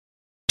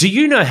Do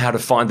you know how to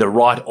find the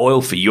right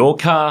oil for your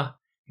car?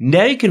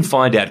 Now you can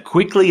find out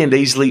quickly and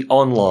easily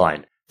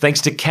online,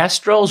 thanks to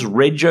Castrol's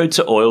Rego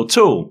to Oil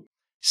tool.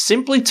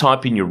 Simply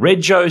type in your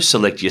Rego,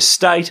 select your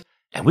state,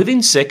 and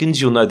within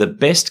seconds you'll know the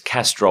best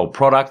Castrol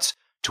products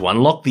to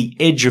unlock the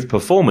edge of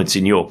performance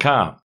in your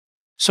car.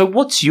 So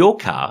what's your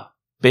car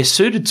best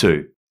suited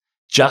to?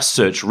 Just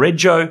search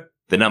Rego,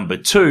 the number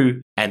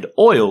 2, and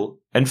oil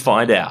and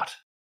find out.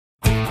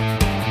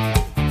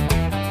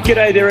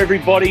 G'day there,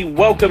 everybody.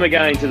 Welcome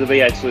again to the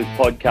V8 Sleuth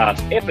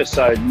Podcast,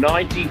 episode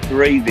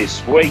 93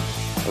 this week.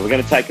 And we're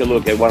going to take a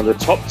look at one of the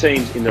top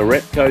teams in the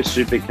Repco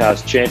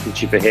Supercars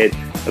Championship ahead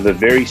of a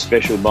very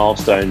special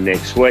milestone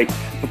next week.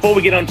 Before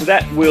we get on to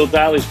that, Will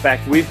Dale is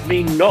back with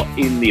me, not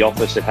in the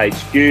office at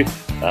HQ.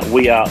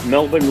 We are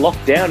Melbourne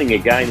lockdowning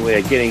again. We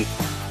are getting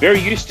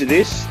very used to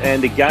this.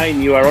 And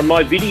again, you are on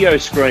my video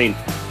screen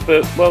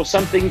for, well,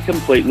 something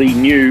completely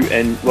new.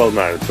 And, well,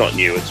 no, it's not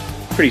new. It's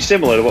pretty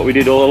similar to what we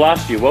did all of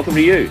last year. Welcome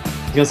to you.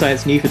 I was going to say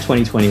it's new for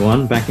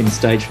 2021, back in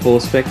stage 4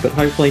 spec, but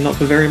hopefully not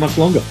for very much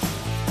longer.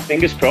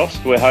 Fingers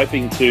crossed. We're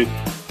hoping to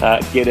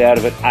get out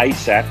of it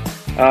ASAP.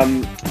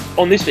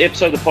 On this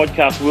episode of the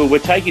podcast, we're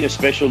taking a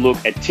special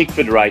look at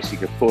Tickford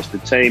Racing, of course, the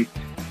team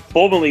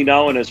formerly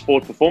known as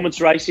Ford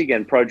Performance Racing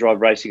and Pro Drive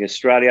Racing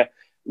Australia.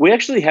 We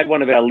actually had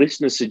one of our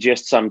listeners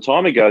suggest some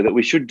time ago that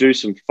we should do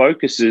some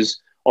focuses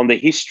on the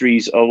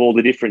histories of all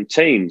the different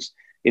teams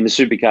in the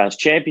Supercars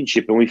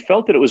Championship, and we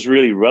felt that it was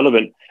really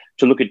relevant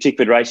to look at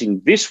Tickford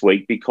Racing this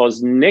week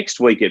because next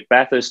week at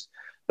Bathurst,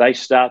 they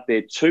start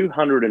their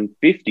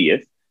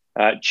 250th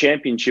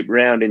championship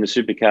round in the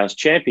Supercars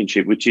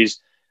Championship, which is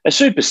a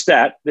super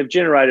stat. They've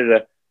generated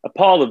a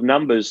pile of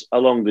numbers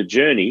along the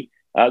journey.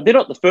 They're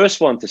not the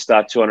first one to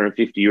start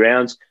 250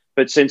 rounds,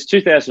 but since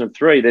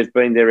 2003, they've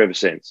been there ever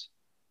since.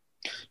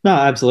 No,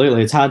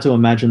 absolutely. It's hard to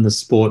imagine the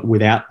sport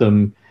without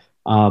them,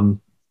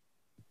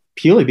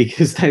 purely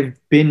because they've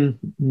been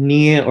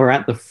near or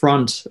at the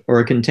front or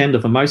a contender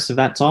for most of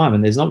that time,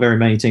 and there's not very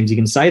many teams you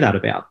can say that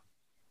about.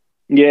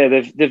 Yeah,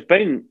 they've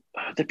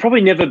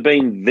probably never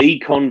been the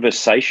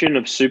conversation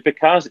of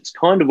supercars. It's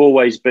kind of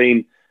always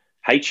been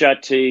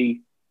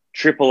HRT,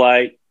 Triple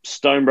Eight,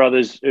 Stone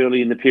Brothers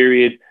early in the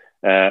period,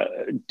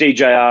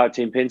 DJR,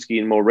 Tim Penske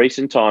in more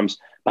recent times,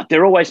 but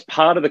they're always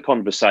part of the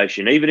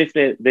conversation, even if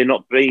they're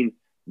not being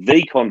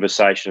the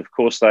conversation. Of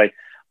course, they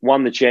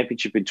won the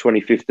championship in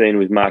 2015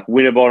 with Mark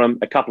Winterbottom,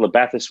 a couple of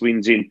Bathurst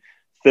wins in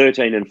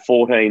 13 and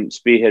 14,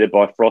 spearheaded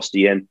by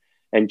Frosty and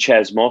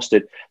Chaz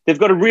Mostert. They've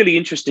got a really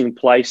interesting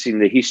place in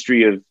the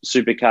history of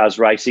supercars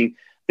racing.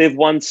 They've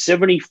won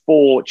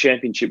 74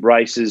 championship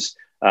races,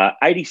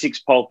 86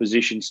 pole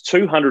positions,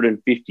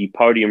 250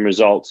 podium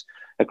results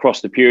across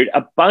the period.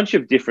 A bunch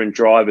of different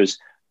drivers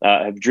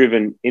have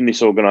driven in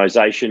this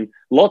organisation,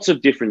 lots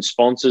of different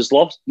sponsors,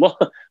 lots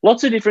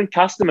of different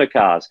customer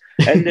cars,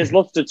 and there's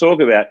lots to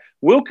talk about.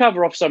 We'll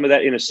cover off some of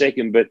that in a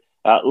second, but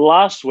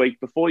last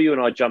week, before you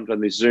and I jumped on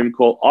this Zoom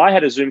call, I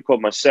had a Zoom call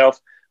myself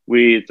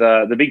with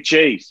the big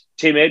cheese,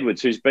 Tim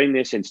Edwards, who's been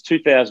there since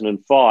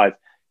 2005.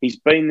 He's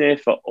been there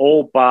for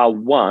all bar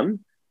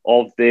one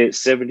of their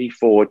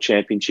 74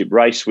 championship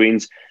race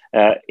wins.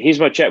 Here's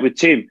my chat with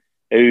Tim,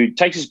 who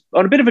takes us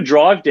on a bit of a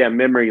drive down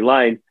memory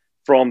lane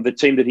from the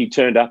team that he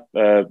turned up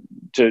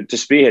to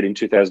spearhead in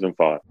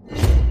 2005.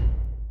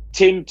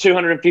 Tim,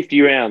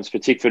 250 rounds for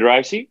Tickford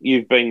Racing.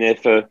 You've been there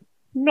for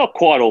not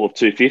quite all of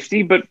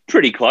 250, but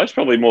pretty close,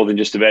 probably more than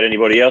just about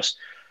anybody else.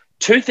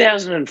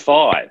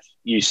 2005,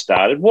 you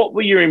started. What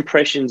were your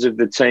impressions of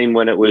the team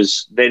when it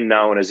was then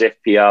known as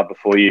FPR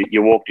before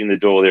you walked in the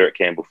door there at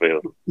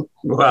Campbellfield?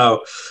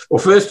 Wow.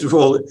 Well, first of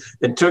all,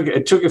 it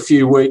took a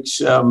few weeks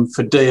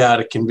for DR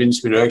to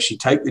convince me to actually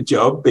take the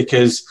job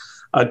because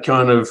I'd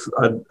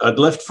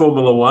left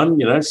Formula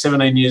One,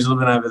 17 years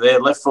living over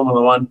there, left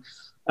Formula One,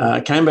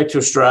 came back to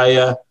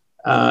Australia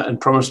and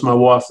promised my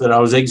wife that I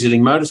was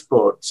exiting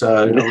motorsport.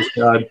 So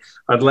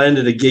I'd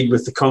landed a gig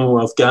with the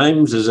Commonwealth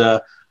Games as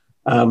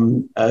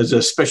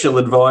a special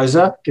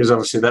advisor, because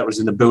obviously that was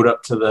in the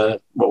build-up to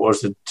the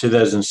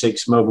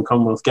 2006 Melbourne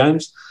Commonwealth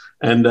Games.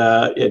 And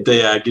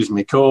DR gives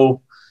me a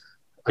call.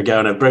 I go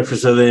and have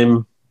breakfast with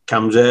him.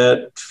 Comes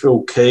out,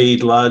 Phil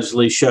Keed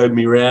largely showed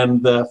me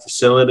around the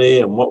facility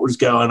and what was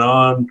going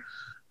on,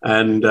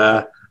 and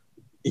I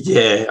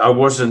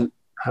wasn't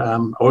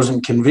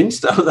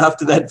convinced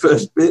after that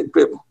first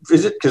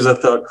visit because I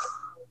thought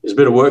there's a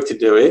bit of work to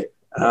do here,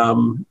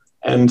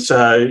 and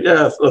so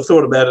I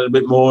thought about it a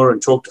bit more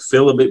and talked to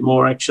Phil a bit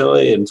more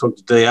actually, and talked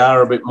to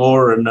DR a bit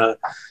more, and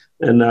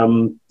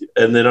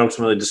then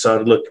ultimately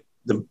decided, look,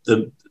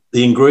 the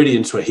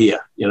ingredients were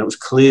here. It was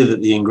clear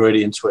that the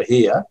ingredients were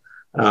here.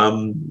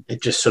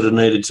 It just sort of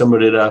needed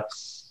somebody to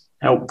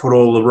help put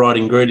all the right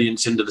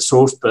ingredients into the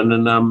saucepan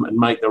and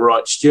make the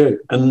right stew.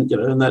 And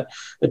that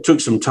it took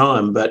some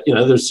time, but it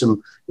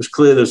was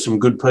clear there's some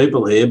good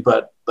people here,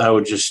 but they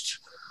were just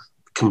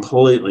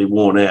completely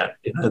worn out.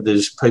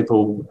 There's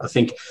people, I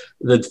think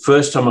the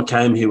first time I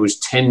came here was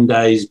 10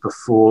 days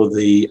before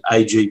the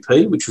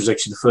AGP, which was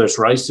actually the first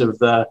race of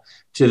the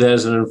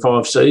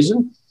 2005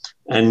 season.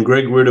 and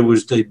Greg Ritter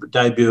was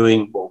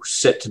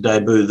set to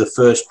debut the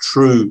first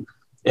true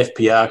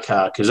FPR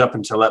car, because up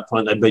until that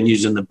point they'd been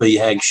using the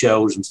BHAG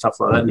shells and stuff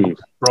like that. And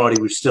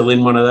Bridie was still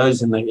in one of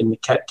those in the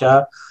Cat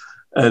car,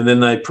 and then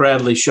they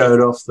proudly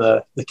showed off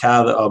the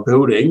car that I'm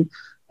building,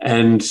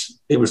 and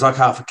it was like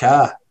half a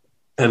car,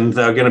 and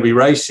they were going to be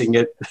racing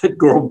at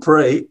Grand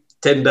Prix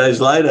 10 days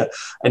later,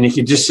 and you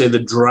could just see the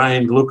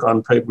drained look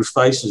on people's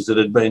faces that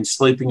had been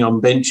sleeping on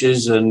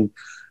benches, and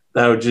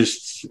they were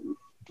just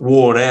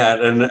worn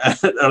out. And I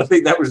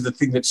think that was the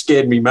thing that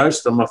scared me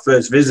most on my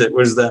first visit,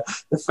 was the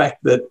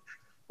fact that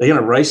they're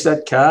going to race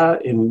that car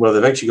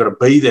they've actually got to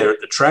be there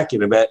at the track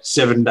in about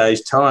 7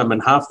 days' time,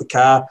 and half the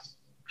car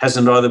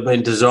hasn't either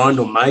been designed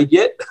or made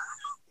yet.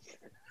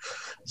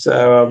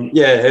 So,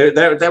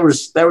 that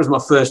was my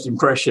first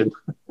impression.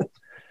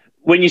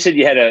 When you said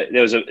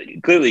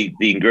clearly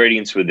the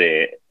ingredients were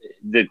there,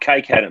 the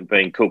cake hadn't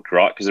been cooked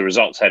right because the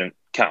results hadn't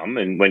come.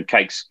 And when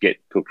cakes get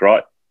cooked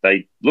right,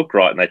 they look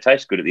right and they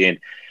taste good at the end.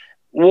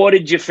 What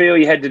did you feel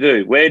you had to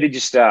do? Where did you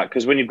start?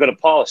 Because when you've got a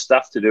pile of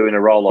stuff to do in a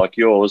role like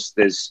yours,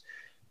 there's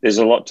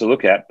a lot to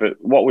look at. But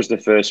what was the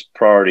first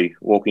priority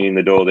walking in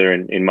the door there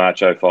in March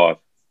 2005?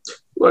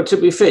 Well, to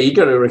be fair, you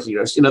got to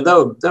recognise,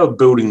 they were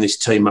building this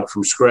team up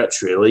from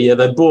scratch, really. Yeah,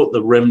 they bought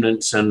the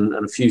remnants and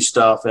a few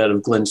staff out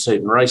of Glen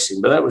Seaton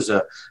Racing, but that was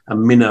a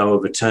minnow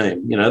of a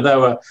team.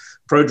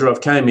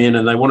 ProDrive came in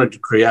and they wanted to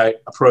create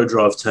a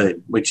ProDrive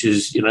team, which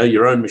is,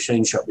 your own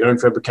machine shop, your own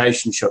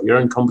fabrication shop, your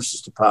own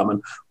composites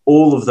department,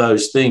 all of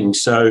those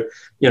things. So,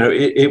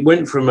 it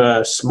went from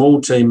a small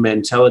team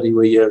mentality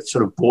where you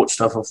sort of bought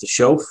stuff off the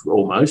shelf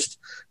almost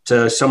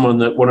to someone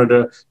that wanted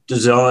to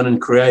design and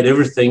create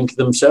everything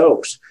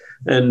themselves.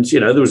 And,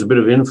 there was a bit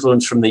of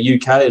influence from the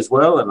UK as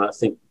well. And I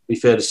think it'd be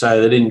fair to say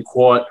they didn't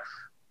quite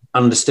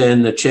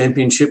understand the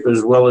championship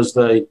as well as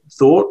they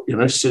thought,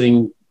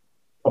 sitting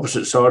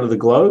opposite side of the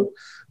globe.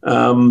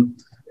 And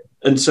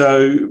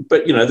so,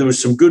 but, there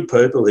was some good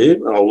people here,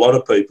 a lot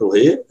of people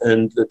here,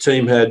 and the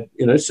team had,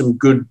 some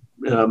good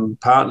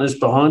partners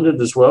behind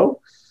it as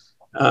well.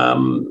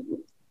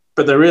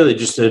 But they really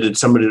just needed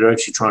somebody to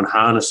actually try and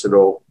harness it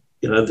all.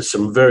 There's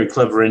some very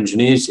clever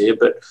engineers here,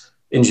 but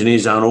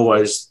engineers aren't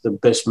always the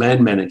best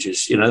man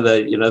managers.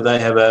 They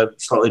have a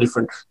slightly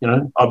different,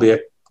 I'll be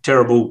a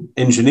terrible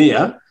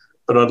engineer,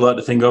 but I'd like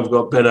to think I've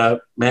got better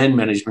man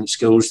management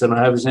skills than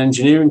I have as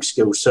engineering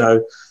skills.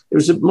 So it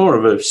was more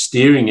of a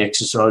steering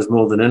exercise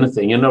more than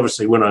anything. And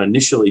obviously when I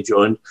initially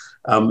joined,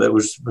 it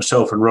was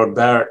myself and Rod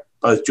Barrett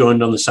both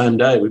joined on the same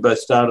day. We both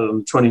started on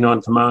the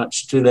 29th of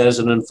March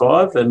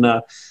 2005,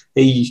 and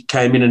he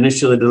came in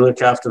initially to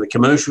look after the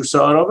commercial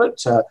side of it,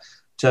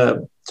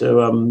 to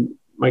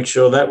make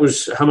sure that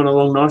was humming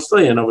along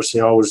nicely. And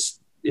obviously I was,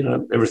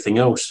 everything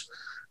else.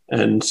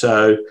 And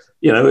so,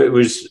 we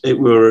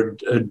were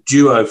a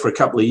duo for a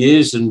couple of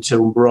years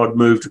until Rod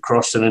moved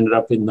across and ended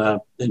up in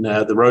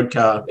the road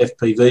car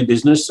FPV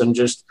business, and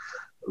just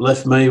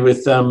left me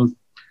with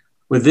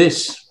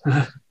this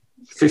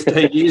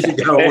 15 years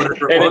ago or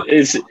whatever it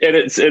was. And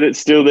it's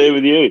still there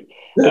with you.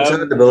 It's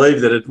hard to believe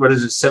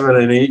that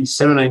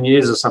 17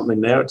 years or something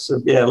now. It's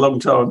a long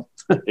time.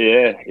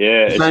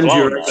 Yeah. Same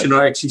duration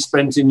I actually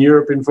spent in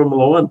Europe in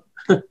Formula One.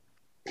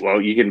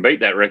 Well, you can beat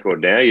that record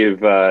now. You're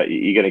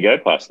going to go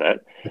past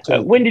that.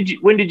 When did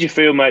you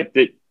feel, mate,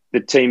 that the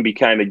team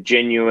became a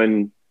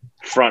genuine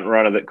front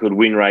runner that could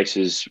win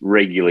races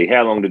regularly?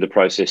 How long did the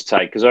process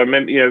take? Because I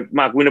remember,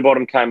 Mark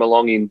Winterbottom came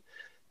along in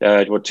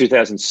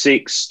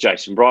 2006.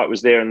 Jason Bright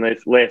was there and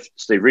left.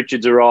 Steve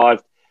Richards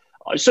arrived.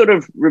 I sort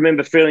of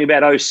remember feeling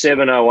about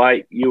 07,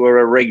 08, you were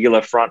a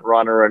regular front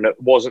runner, and it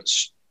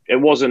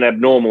wasn't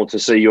abnormal to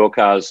see your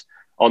cars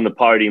on the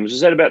podiums. Was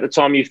that about the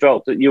time you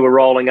felt that you were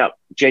rolling up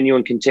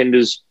genuine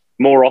contenders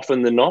more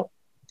often than not?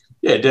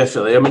 Yeah,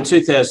 definitely. I mean,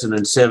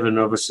 2007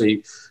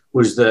 obviously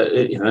was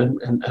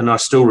and I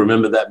still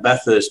remember that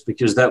Bathurst,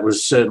 because that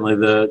was certainly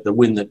the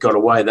win that got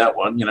away that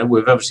one.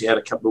 We've obviously had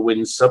a couple of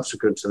wins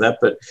subsequent to that,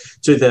 but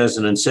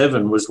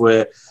 2007 was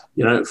where,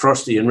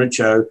 Frosty and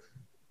Richo,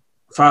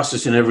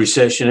 fastest in every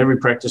session, every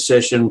practice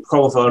session,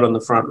 qualified on the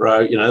front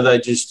row. They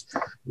just,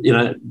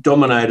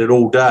 dominated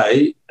all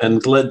day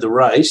and led the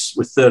race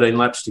with 13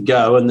 laps to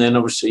go. And then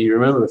obviously you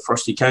remember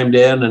Frosty came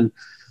down and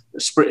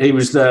he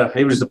was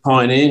the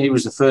pioneer. He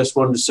was the first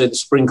one to see the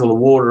sprinkle of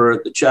water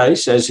at the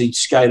chase as he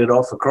skated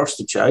off across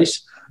the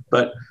chase.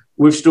 But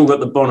we've still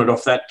got the bonnet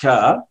off that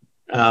car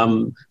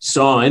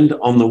signed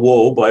on the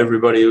wall by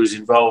everybody who was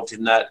involved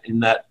in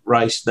that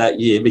race that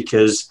year,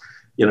 because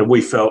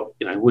we felt,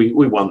 we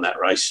won that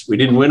race. We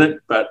didn't win it,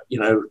 but,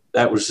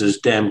 that was as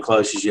damn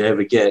close as you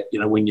ever get,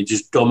 when you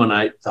just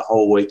dominate the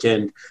whole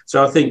weekend.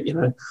 So I think,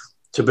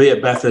 to be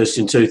at Bathurst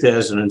in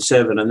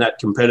 2007 and that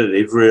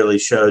competitive really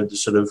showed the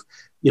sort of,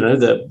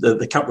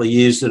 the couple of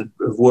years of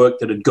work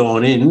that had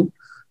gone in,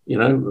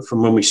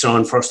 from when we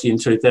signed Frosty in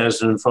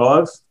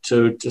 2005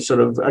 to sort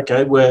of,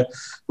 okay, we're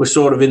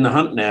sort of in the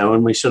hunt now,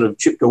 and we sort of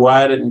chipped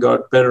away at it and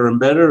got better and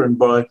better. And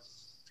by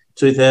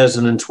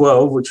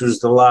 2012, which was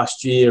the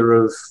last year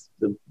of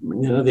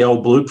the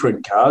old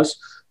blueprint cars,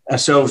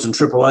 ourselves and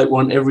Triple Eight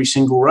won every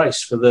single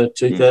race for the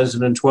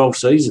 2012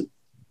 season.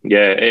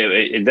 Yeah,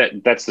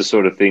 that's the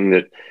sort of thing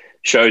that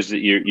shows that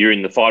you're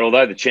in the fight.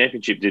 Although the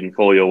championship didn't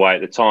fall your way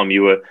at the time,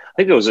 I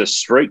think there was a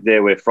streak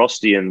there where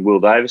Frosty and Will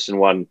Davison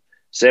won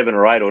 7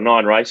 or 8 or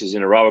 9 races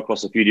in a row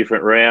across a few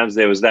different rounds.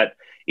 There was that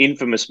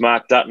infamous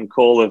Mark Dutton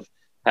call of,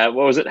 what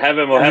was it, have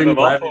him or have him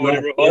off, or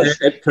whatever it was.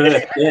 Yeah, at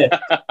Perth, yeah.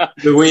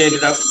 But we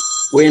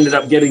ended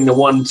up getting the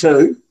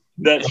 1-2.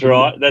 That's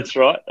right.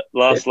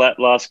 Last lap,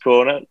 last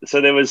corner. So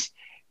there was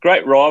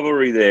great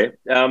rivalry there.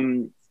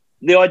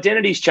 The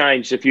identity's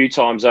changed a few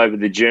times over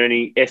the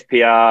journey.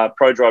 FPR,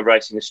 Pro Drive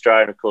Racing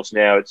Australia, and of course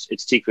now it's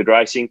Tickford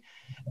Racing.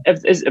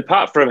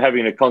 Apart from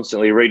having to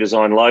constantly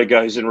redesign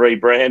logos and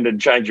rebrand and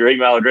change your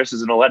email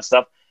addresses and all that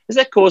stuff, has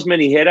that caused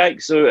many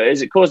headaches, or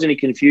has it caused any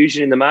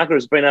confusion in the market, or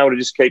has it been able to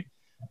just keep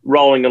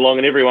rolling along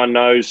and everyone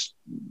knows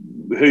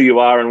who you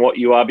are and what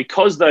you are?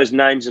 Because those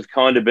names have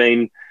kind of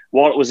been,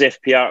 while it was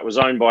FPR, it was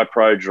owned by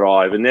Pro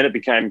Drive, and then it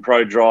became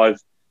Pro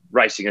Drive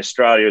Racing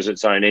Australia as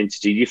its own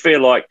entity. Do you feel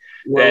like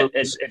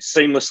it's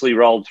seamlessly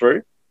rolled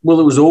through?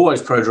 Well, it was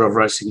always Pro Drive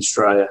Racing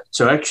Australia.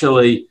 So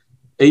actually,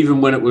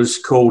 even when it was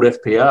called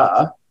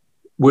FPR,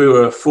 we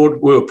were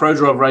Pro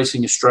Drive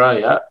Racing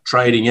Australia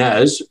trading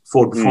as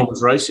Ford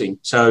Performance Racing.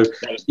 So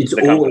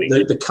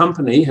the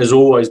company has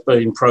always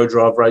been Pro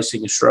Drive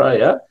Racing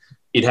Australia.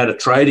 It had a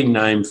trading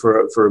name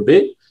for a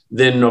bit.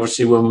 Then,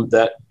 obviously, when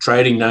that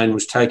trading name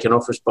was taken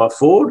off us by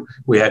Ford,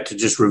 we had to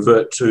just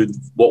revert to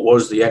what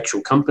was the actual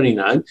company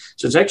name.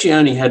 So it's actually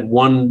only had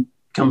one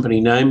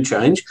company name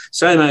change,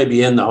 same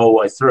ABN the whole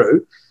way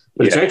through,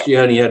 but it's actually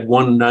only had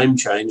one name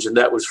change, and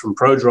that was from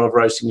Pro Drive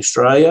Racing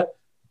Australia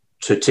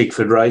to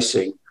Tickford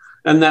Racing.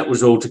 And that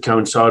was all to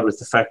coincide with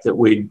the fact that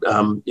we'd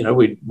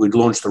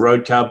launched the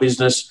road car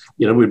business.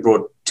 We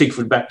brought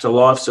Tickford back to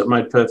life, so it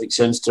made perfect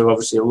sense to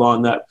obviously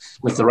align that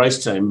with the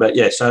race team. But,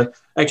 so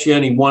actually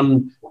only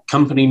one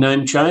company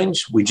name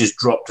change. We just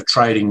dropped a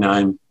trading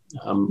name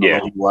along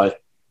the way.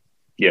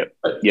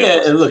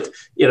 And look,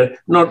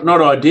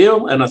 not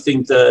ideal. And I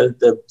think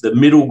the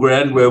middle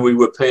ground where we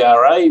were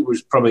PRA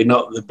was probably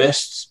not the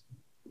best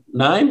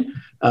name.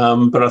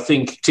 But I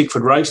think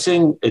Tickford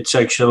Racing, it's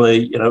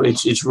actually,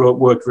 it's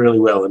worked really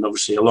well, and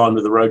obviously aligned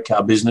with the road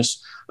car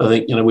business. I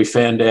think, we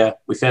found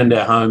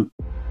our home.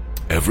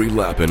 Every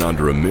lap in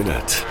under a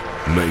minute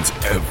means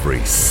every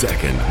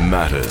second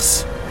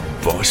matters.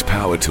 Bosch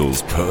Power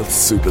Tools Perth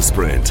Super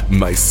Sprint,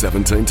 May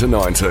 17 to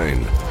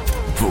 19.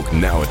 Book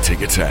now at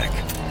Ticketek.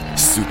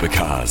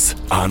 Supercars,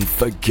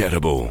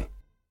 unforgettable.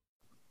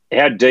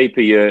 How deep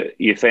are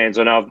your fans?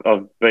 I know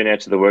I've been out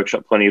to the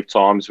workshop plenty of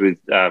times with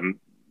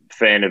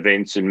fan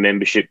events and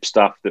membership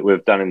stuff that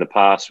we've done in the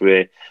past,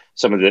 where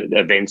some of the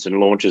events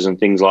and launches and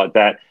things like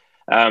that.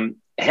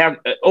 How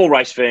all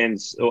race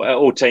fans,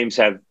 all teams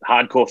have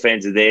hardcore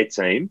fans of their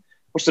team.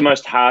 What's the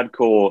most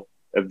hardcore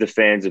of the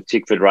fans of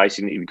Tickford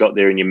Racing that you've got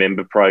there in your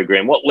member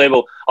program? What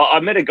level?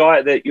 I met a guy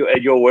at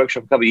your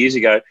workshop a couple of years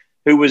ago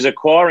who was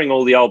acquiring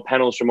all the old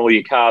panels from all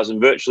your cars and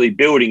virtually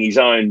building his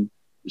own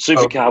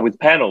supercar with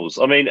panels.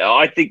 I mean,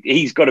 I think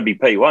he's got to be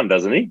P1,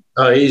 doesn't he?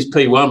 Oh, he's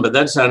P1, but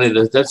that's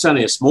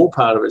only a small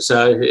part of it.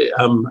 So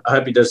I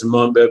hope he doesn't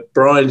mind. But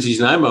Brian's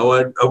his name.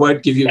 I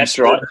won't give you. That's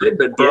right. Name,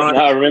 but Brian,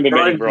 I remember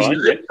meeting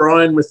Brian.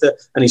 Brian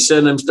and his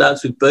surname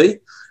starts with B.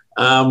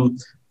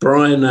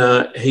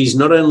 Brian, he's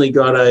not only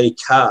got a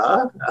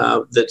car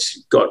that's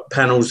got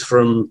panels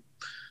from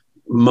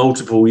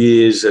multiple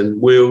years and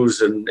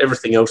wheels and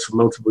everything else for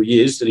multiple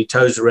years that he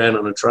tows around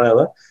on a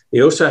trailer.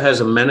 He also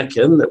has a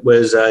mannequin that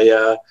wears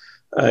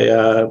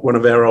one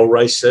of our old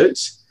race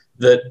suits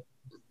that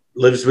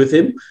lives with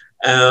him.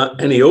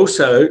 And he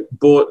also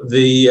bought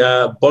the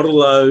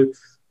Bottle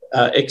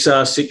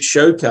XR6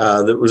 show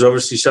car that was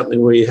obviously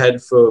something we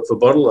had for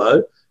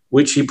Bottle,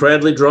 which he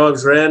proudly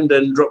drives around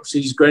and drops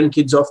his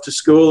grandkids off to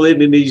school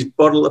in his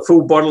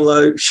full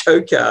Bottle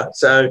show car.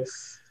 So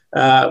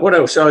what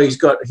else? Oh, he's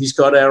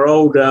got our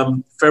old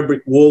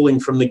fabric walling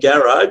from the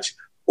garage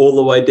all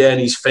the way down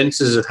his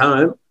fences at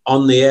home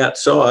on the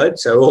outside,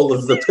 so all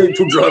of the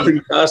people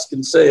driving past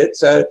can see it.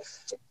 So,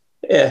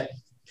 yeah,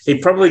 he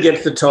probably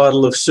gets the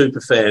title of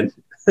superfan,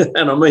 and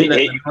I mean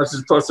that in the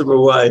nicest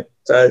possible way.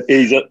 So,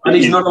 he's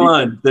not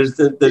alone.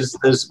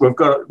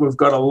 We've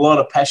got a lot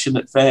of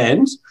passionate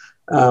fans,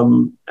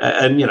 and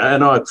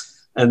they're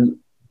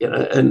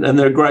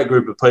a great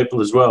group of people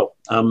as well.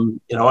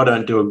 I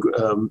don't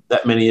do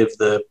that many of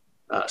the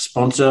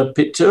sponsor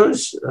pit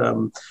tours,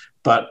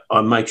 but I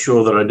make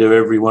sure that I do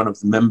every one of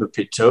the member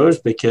pit tours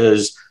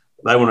because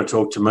they want to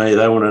talk to me.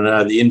 They want to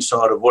know the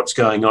inside of what's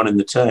going on in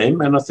the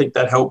team, and I think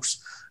that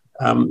helps.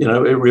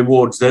 It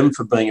rewards them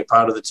for being a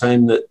part of the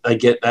team, that they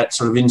get that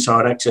sort of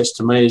inside access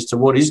to me as to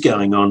what is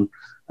going on.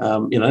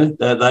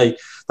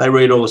 They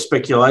read all the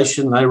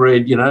speculation. They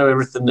read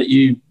everything that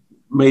you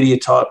media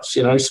types,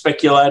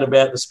 speculate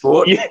about the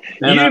sport.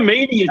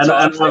 Media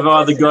types. And I've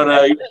either got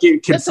to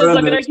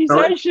confirm that. Sounds like an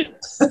accusation.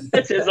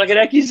 That sounds like an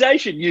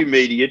accusation. You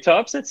media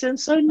types. That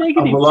sounds so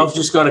negative. Well, I've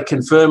just got to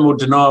confirm or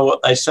deny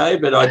what they say,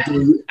 but I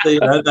do.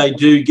 They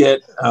do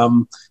get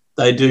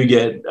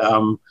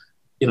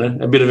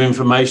a bit of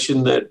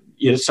information that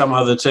some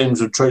other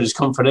teams would treat as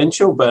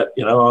confidential. But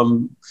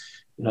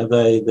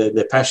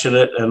they're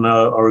passionate, and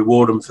I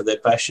reward them for their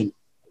passion.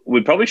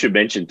 We probably should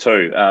mention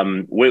too,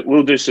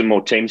 we'll do some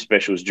more team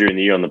specials during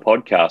the year on the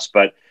podcast,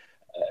 but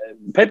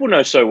people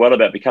know so well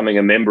about becoming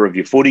a member of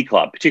your footy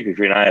club, particularly if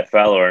you're an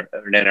AFL or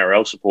an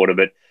NRL supporter,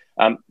 but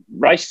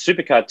race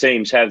supercar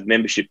teams have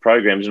membership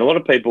programs, and a lot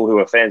of people who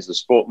are fans of the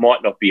sport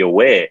might not be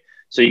aware.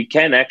 So you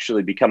can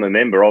actually become a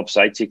member of,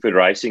 say, Tickford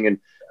Racing and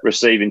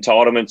receive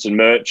entitlements and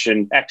merch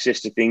and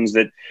access to things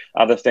that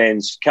other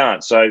fans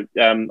can't. So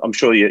I'm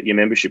sure your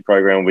membership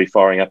program will be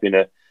firing up in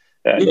a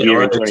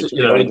year in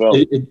 2020 as well.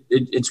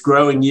 It's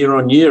growing year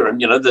on year,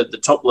 and the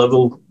top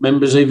level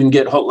members even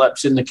get hot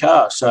laps in the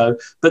car. So,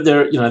 but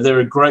they're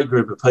a great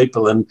group of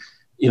people, and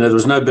there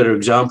was no better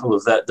example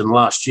of that than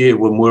last year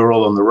when we were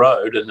all on the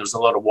road, and there was a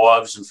lot of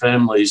wives and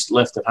families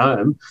left at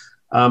home,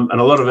 and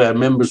a lot of our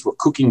members were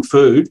cooking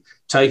food,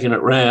 taking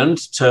it round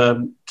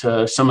to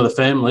some of the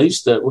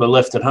families that were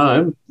left at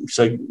home.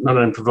 So not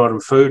only providing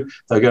food,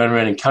 they were going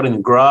around and cutting the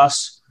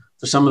grass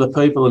for some of the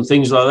people and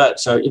things like that.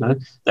 So,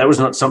 that was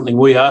not something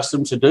we asked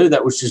them to do.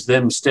 That was just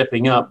them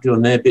stepping up,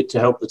 doing their bit to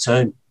help the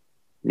team.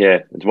 Yeah,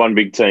 it's one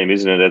big team,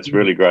 isn't it? That's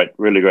really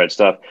great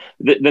stuff.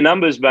 The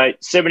numbers,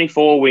 mate,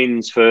 74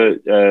 wins for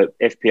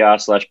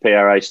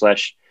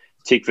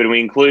FPR/PRA/Tickford. We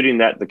include in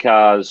that the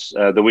cars,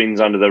 the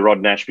wins under the Rod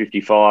Nash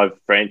 55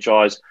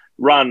 franchise,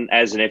 run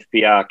as an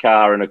FPR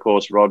car. And, of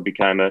course, Rod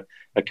became a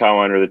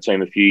co-owner of the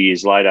team a few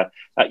years later.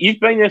 You've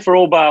been there for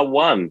all bar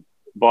one,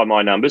 by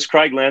my numbers.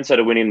 Craig Lowndes had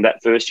a win in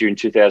that first year in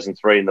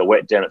 2003 in the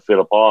wet down at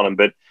Phillip Island.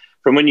 But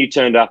from when you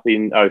turned up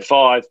in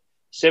 05,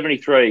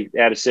 73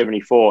 out of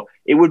 74,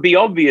 it would be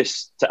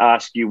obvious to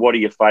ask you what are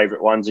your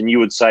favourite ones, and you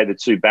would say the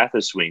 2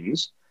 Bathurst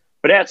wins.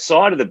 But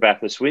outside of the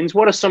Bathurst wins,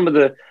 what are some of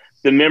the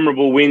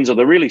memorable wins or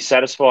the really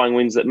satisfying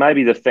wins that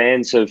maybe the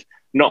fans have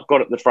not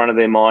got at the front of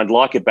their mind,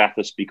 like a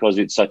Bathurst, because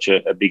it's such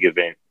a big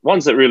event?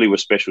 Ones that really were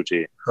special to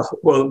you.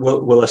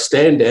 Well, a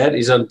standout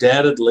is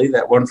undoubtedly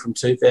that one from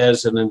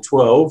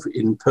 2012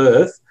 in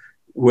Perth,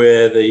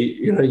 where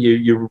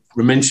you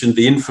mentioned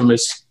the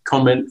infamous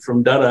comment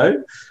from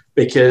Duddo,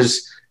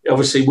 because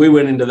obviously we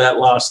went into that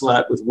last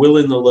lap with Will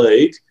in the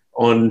lead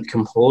on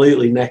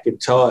completely knackered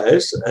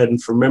tyres,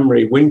 and from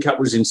memory, Whincup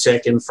was in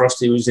second,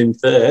 Frosty was in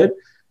third.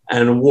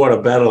 And what a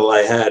battle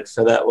they had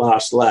for that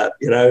last lap.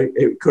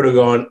 It could have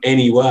gone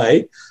any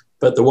way,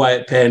 but the way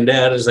it panned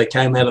out as they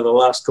came out of the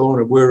last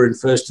corner, we were in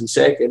first and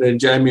second,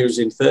 and Jamie was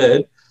in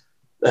third.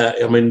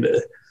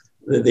 The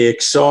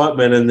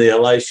excitement and the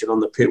elation on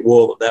the pit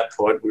wall at that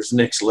point was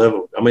next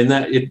level. And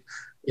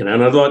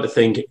I'd like to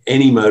think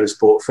any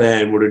motorsport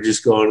fan would have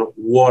just gone,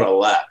 what a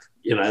lap.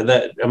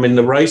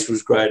 The race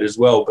was great as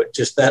well, but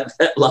just that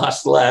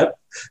last lap,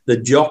 the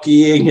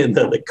jockeying and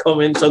the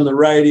comments on the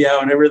radio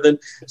and everything.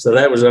 So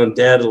that was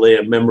undoubtedly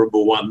a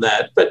memorable one,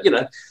 that. But,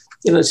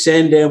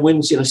 Sandown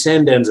wins.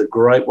 Sandown's a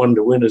great one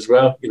to win as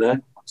well.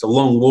 It's a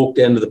long walk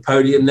down to the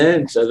podium there,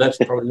 and so that's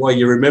probably why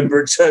you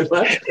remember it so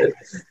much.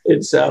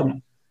 It's but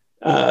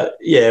I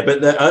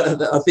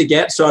think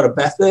outside of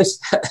Bathurst,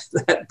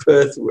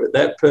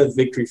 that Perth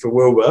victory for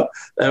Wilbur,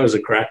 that was a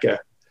cracker.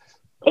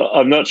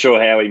 I'm not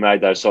sure how he made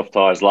those soft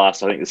tyres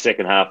last. I think the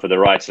second half of the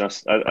race, and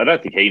I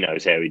don't think he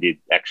knows how he did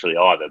actually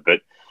either,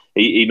 but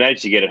he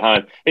managed to get it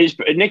home.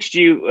 Next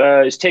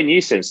year is 10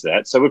 years since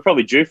that, so we're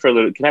probably due for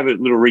can have a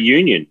little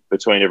reunion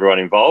between everyone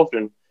involved,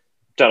 and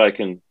Duddo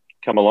can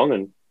come along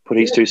and put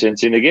his 2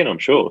 cents in again, I'm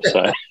sure.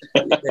 So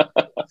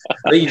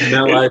he's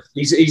mellowed.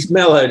 He's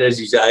mellowed as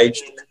he's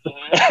aged.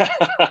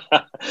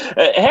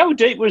 How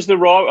deep was the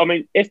rival?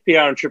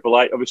 FPR and Triple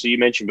Eight, obviously you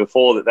mentioned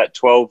before that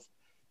 12,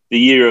 the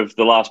year of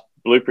the last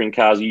Blueprint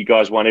cars, you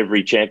guys won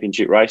every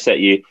championship race that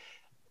year.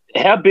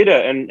 How bitter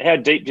and how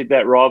deep did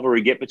that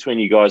rivalry get between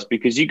you guys?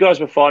 Because you guys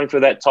were fighting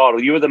for that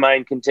title. You were the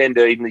main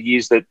contender even the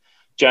years that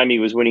Jamie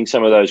was winning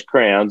some of those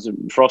crowns.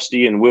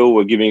 Frosty and Will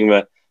were giving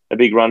him a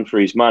big run for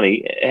his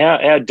money.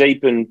 How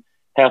deep and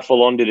how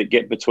full on did it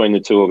get between the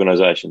two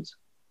organisations?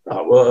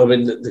 Oh, well,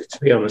 to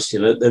be honest,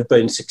 they've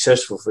been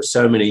successful for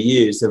so many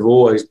years. They've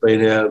always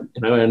been our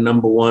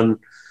number one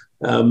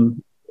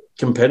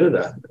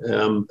competitor.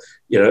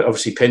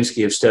 Obviously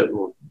Penske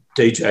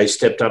DJ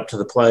stepped up to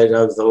the plate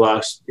over the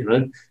last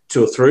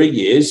 2 or 3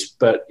 years,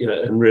 but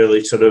and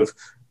really sort of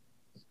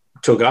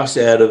took us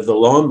out of the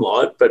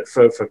limelight. But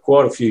for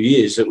quite a few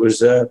years, it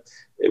was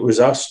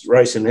us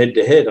racing head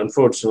to head.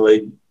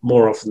 Unfortunately,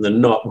 more often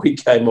than not, we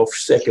came off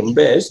second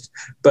best.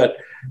 But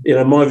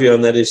my view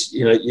on that is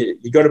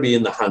you got to be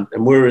in the hunt,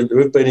 and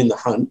we've been in the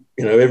hunt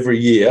every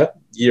year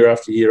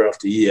after year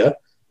after year,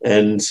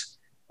 and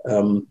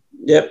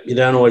you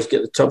don't always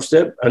get the top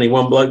step. Only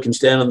one bloke can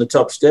stand on the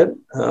top step.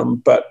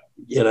 But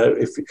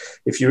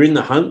if you're in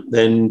the hunt,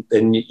 then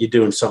you're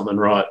doing something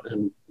right,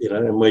 and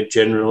we're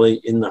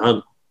generally in the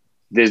hunt.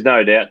 There's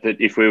no doubt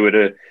that if we were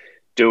to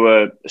do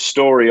a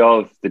story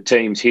of the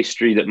team's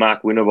history, that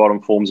Mark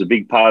Winterbottom forms a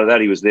big part of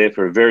that. He was there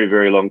for a very,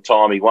 very long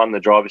time. He won the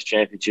Drivers'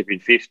 Championship in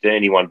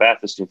 15. He won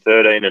Bathurst in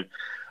 13, and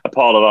a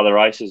pile of other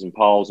races and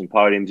poles and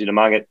podiums in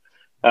among it.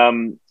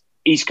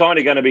 he's kind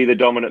of going to be the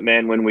dominant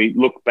man when we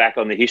look back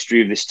on the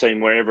history of this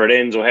team, wherever it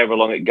ends or however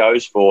long it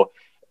goes for.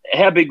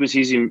 How big was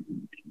the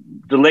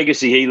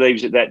legacy he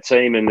leaves at that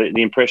team and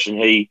the impression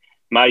he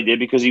made there?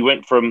 Because he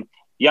went from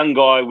young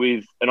guy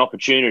with an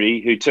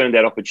opportunity who turned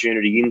that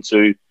opportunity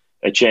into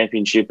a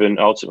championship and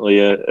ultimately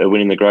a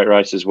winning the great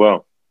race as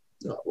well.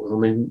 Well, I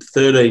mean,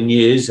 13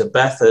 years, a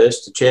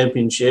Bathurst, a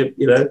championship,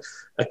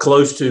 a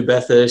close to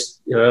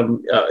Bathurst.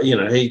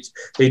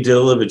 He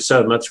delivered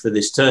so much for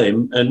this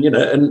team, and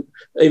and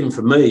even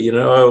for me,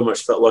 I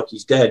almost felt like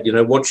his dad.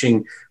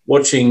 Watching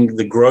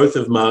the growth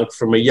of Mark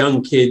from a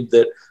young kid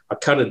that I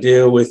cut a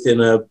deal with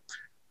in a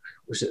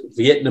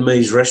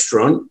Vietnamese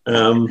restaurant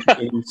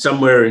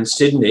somewhere in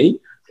Sydney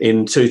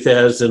in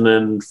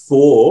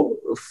 2004,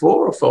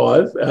 4 or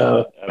 5.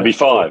 It'd be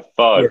five.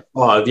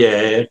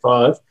 Yeah,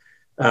 5.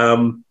 By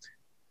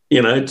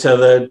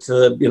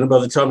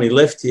the time he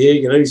left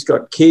here, he's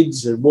got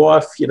kids and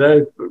wife,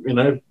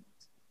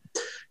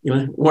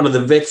 one of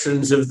the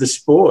veterans of the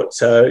sport.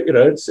 So,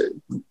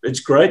 it's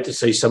great to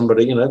see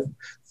somebody,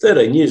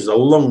 13 years is a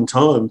long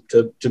time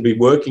to be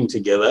working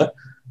together.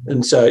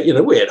 And so,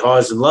 we had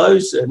highs and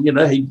lows and,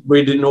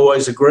 we didn't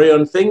always agree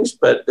on things,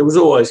 but there was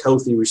always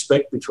healthy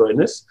respect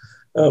between us.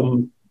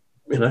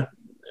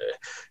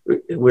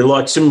 We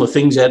like similar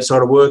things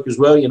outside of work as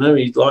well. He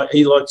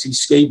likes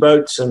his ski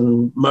boats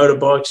and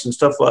motorbikes and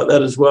stuff like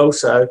that as well.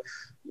 So,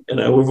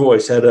 we've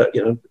always had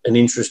an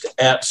interest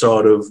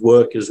outside of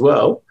work as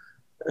well.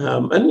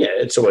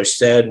 It's always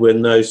sad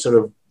when those sort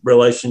of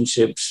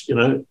relationships,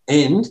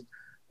 end.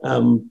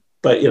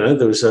 But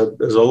there was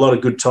a lot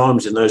of good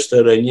times in those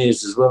 13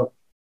 years as well.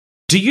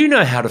 Do you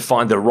know how to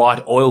find the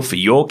right oil for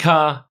your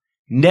car?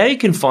 Now you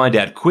can find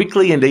out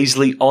quickly and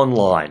easily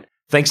online,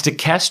 thanks to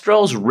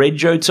Castrol's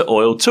Rego to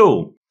Oil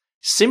tool.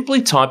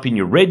 Simply type in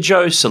your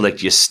Rego,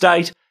 select your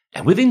state,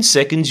 and within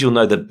seconds you'll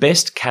know the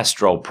best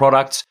Castrol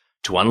products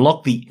to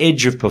unlock the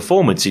edge of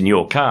performance in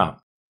your car.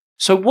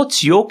 So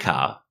what's your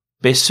car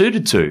best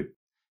suited to?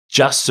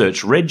 Just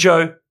search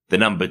Rego, the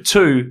number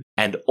 2,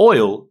 and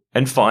oil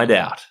and find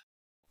out.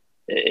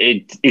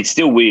 It's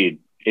still weird.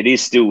 It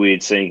is still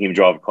weird seeing him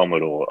drive a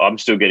Commodore. I'm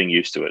still getting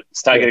used to it.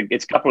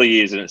 It's a couple of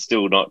years and it's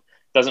still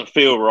doesn't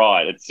feel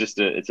right. It's just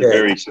a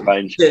very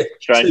strange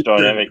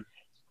dynamic.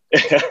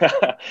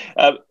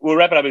 We'll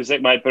wrap it up in a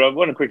sec, mate, but I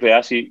want to quickly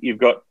ask you, you've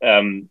got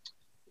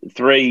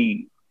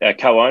 3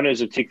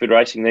 co-owners of Tickford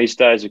Racing these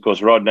days, of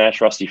course, Rod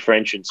Nash, Rusty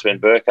French and Sven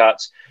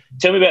Burkhardt.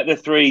 Tell me about the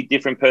 3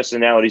 different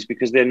personalities,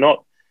 because they're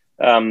not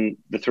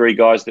the 3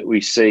 guys that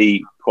we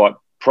see quite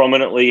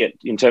prominently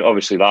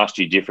obviously last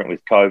year different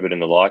with COVID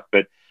and the like,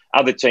 but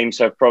other teams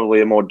have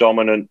probably a more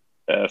dominant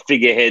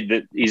figurehead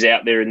that is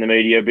out there in the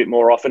media a bit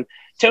more often.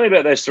 Tell me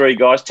about those 3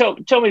 guys. Tell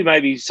me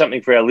maybe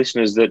something for our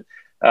listeners that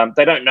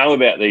they don't know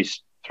about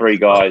these 3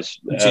 guys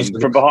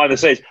from behind the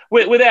scenes,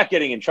 without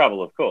getting in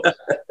trouble, of course.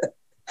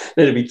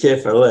 Need to be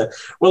careful there.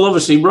 Well,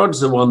 obviously, Rod's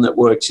the one that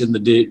works in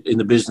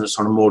the business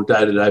on a more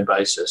day-to-day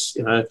basis.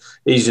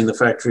 He's in the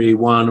factory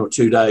 1 or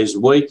 2 days a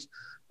week.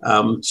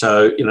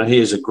 So he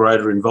has a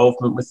greater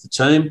involvement with the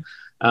team.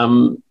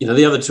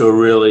 The other 2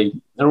 are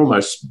they're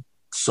almost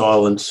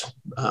silent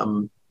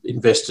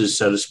investors,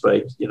 so to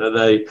speak.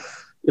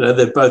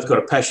 They've both got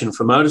a passion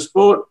for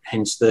motorsport,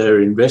 hence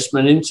their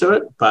investment into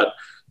it. But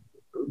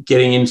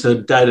getting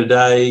into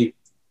day-to-day,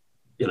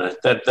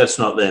 that's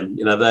not them.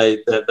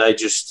 They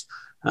just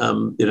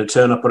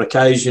turn up on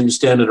occasion,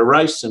 stand at a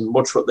race and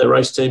watch what their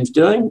race team's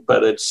doing.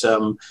 But it's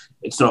not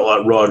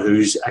like Rod,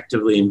 who's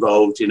actively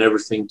involved in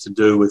everything to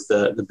do with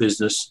the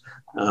business.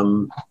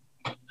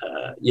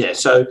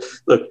 So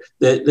look,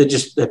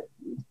 they're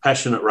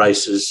passionate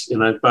racers.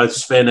 Both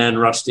Sven and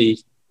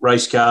Rusty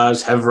race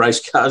cars, have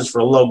race cars for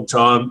a long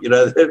time.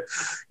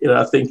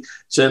 I think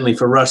certainly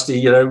for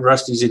Rusty,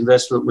 Rusty's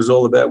investment was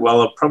all about,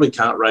 well, I probably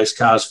can't race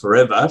cars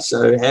forever,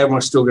 so how am I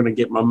still going to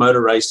get my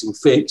motor racing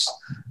fix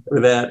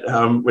without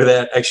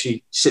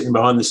actually sitting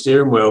behind the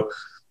steering wheel?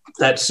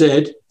 That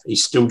said, he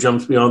still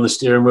jumps behind the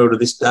steering wheel to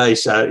this day,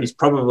 so he's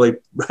probably,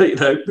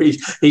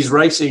 he's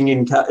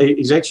racing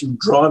his actual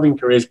driving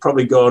career has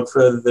probably gone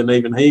further than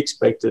even he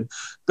expected.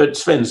 But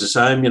Sven's the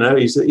same,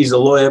 he's a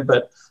lawyer,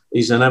 but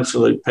he's an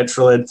absolute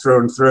petrolhead through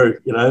and through.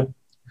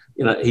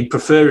 He'd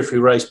prefer if we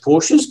raced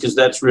Porsches because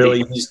that's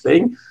really his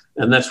thing,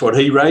 and that's what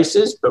he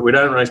races. But we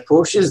don't race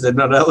Porsches; they're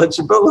not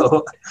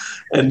eligible.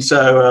 And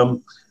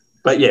so,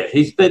 they're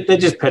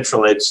just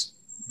petrolheads.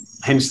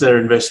 Hence their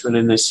investment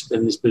in this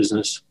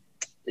business.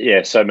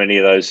 Yeah, so many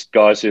of those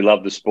guys who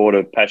love the sport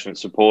are passionate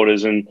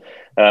supporters and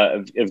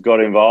have got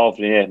involved.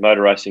 Yeah,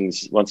 motor racing,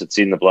 once it's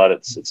in the blood,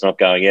 it's not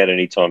going out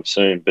anytime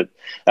soon. But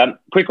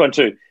quick one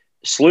too,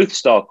 sleuth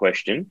style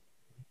question.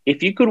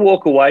 If you could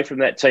walk away from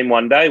that team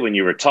one day when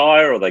you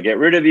retire or they get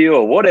rid of you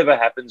or whatever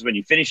happens when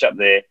you finish up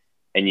there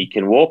and you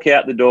can walk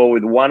out the door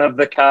with one of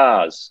the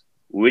cars,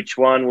 which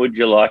one would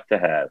you like to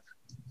have?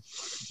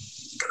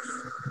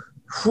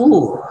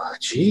 Oh,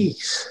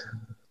 geez.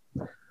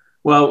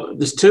 Well,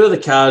 there's 2 of the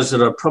cars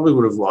that I probably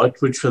would have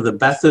liked, which were the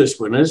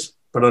Bathurst winners,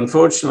 But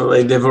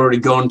unfortunately, they've already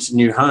gone to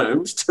new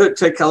homes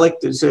to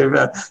collectors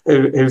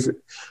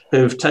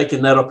who've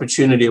taken that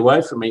opportunity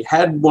away from me.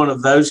 Had one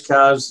of those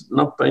cars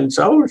not been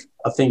sold,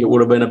 I think it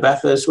would have been a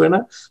Bathurst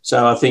winner.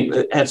 So I think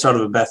that outside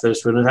of a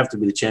Bathurst winner, it'd have to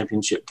be the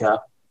championship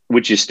car.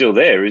 Which is still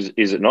there, is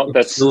it not?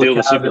 That's still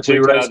the Super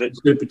 2 car.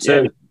 Super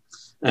 2.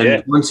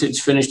 And once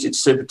it's finished its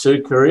Super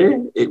 2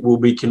 career, it will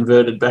be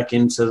converted back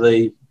into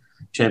the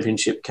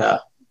championship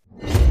car.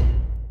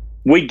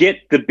 We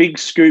get the big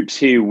scoops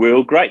here,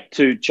 Will. Great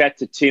to chat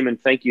to Tim, and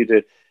thank you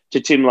to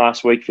Tim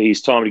last week for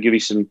his time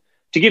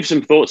to give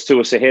some thoughts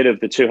to us ahead of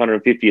the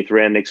 250th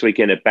round next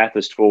weekend at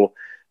Bathurst for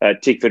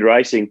Tickford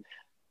Racing.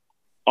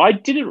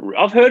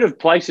 I've heard of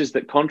places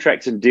that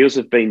contracts and deals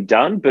have been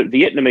done, but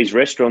Vietnamese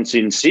restaurants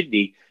in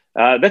Sydney,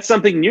 that's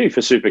something new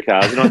for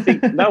supercars, and I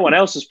think no one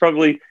else has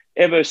probably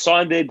ever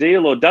signed their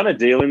deal or done a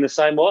deal in the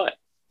same way.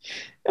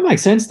 It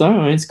makes sense, though.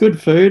 I mean, it's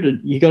good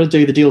food. You got to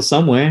do the deal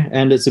somewhere,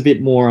 and it's a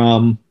bit more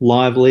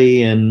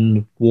lively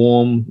and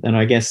warm, and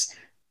I guess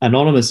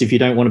anonymous if you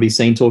don't want to be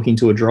seen talking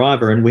to a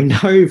driver. And we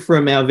know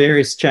from our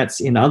various chats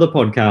in other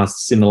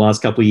podcasts in the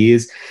last couple of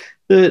years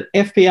that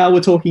FPR were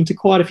talking to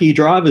quite a few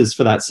drivers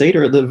for that seat,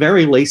 or at the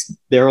very least,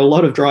 there are a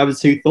lot of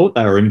drivers who thought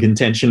they were in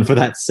contention for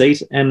that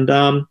seat, and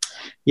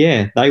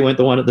they weren't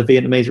the one at the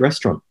Vietnamese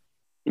restaurant.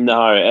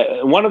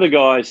 No, one of the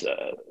guys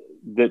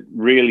that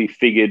really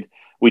figured.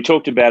 We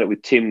talked about it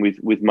with Tim,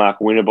 with Mark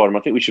Winterbottom.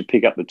 I think we should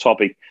pick up the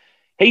topic.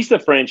 He's the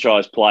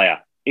franchise player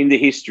in the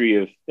history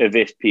of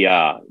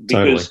FPR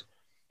because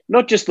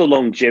not just the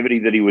longevity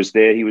that he was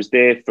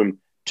there from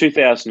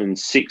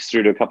 2006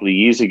 through to a couple of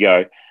years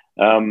ago.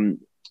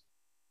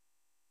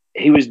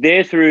 He was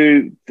there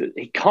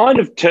he kind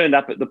of turned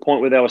up at the point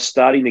where they were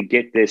starting to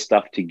get their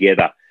stuff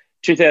together.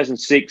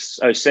 2006,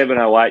 07,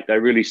 08, they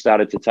really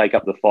started to take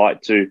up the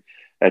fight to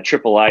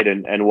Triple Eight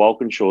and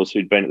Walkinshaw's,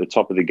 who'd been at the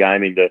top of the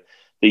game in the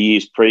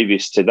years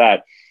previous to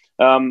that.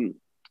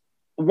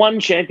 One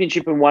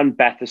championship and one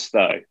Bathurst,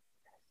 though.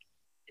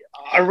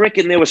 I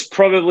reckon there was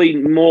probably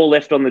more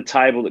left on the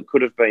table that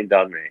could have been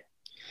done there.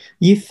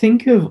 You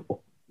think of...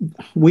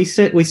 We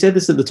said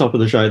this at the top of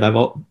the show.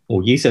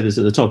 You said this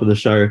at the top of the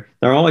show.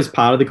 They're always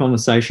part of the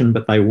conversation,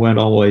 but they weren't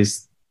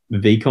always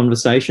the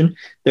conversation.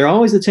 They're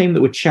always a team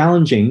that were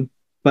challenging,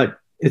 but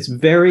it's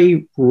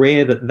very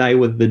rare that they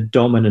were the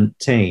dominant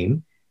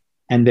team.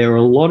 And there are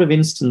a lot of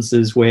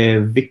instances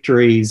where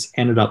victories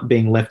ended up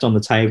being left on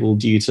the table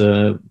due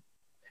to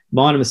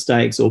minor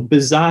mistakes or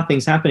bizarre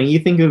things happening. You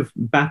think of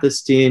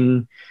Bathurst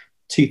in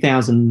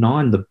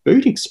 2009, the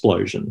boot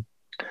explosion.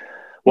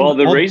 Well,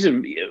 there was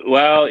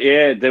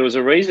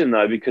a reason,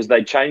 though, because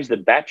they changed the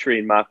battery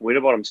in Mark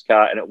Winterbottom's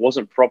car and it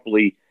wasn't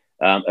properly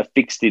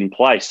affixed in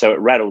place, so it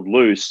rattled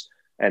loose,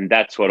 and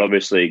that's what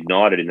obviously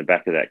ignited in the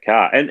back of that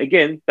car. And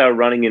again, they were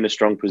running in a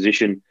strong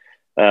position,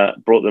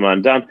 brought them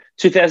undone.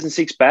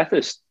 2006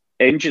 Bathurst,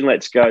 engine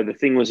lets go. The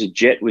thing was a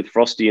jet with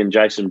Frosty and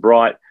Jason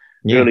Bright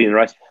early in the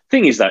race.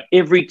 Thing is, though,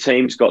 every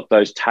team's got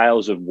those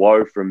tales of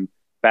woe from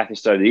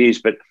Bathurst over the years,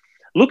 but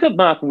look at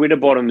Mark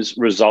Winterbottom's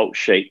result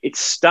sheet. It's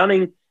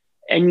stunning.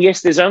 And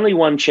yes, there's only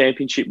one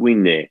championship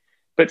win there.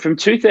 But from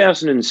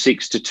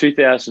 2006 to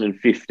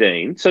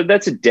 2015, so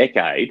that's a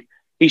decade,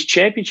 his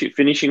championship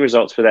finishing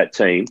results for that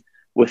team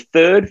were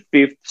 3rd,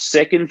 5th,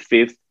 2nd,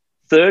 5th,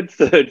 3rd,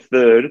 3rd,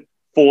 3rd,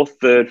 4th,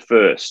 3rd,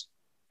 1st.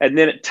 And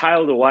then it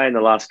tailed away in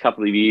the last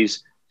couple of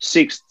years,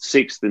 6th,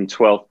 6th and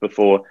 12th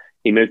before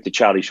he moved to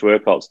Charlie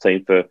Schwerkolt's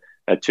team for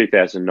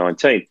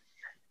 2019.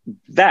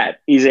 That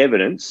is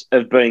evidence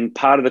of being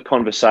part of the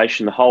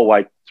conversation the whole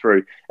way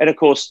through. And, of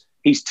course,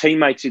 his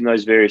teammates in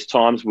those various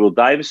times. Will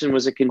Davison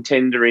was a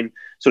contender in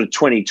sort of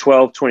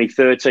 2012,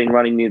 2013,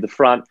 running near the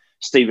front.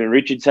 Stephen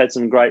Richards had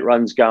some great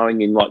runs going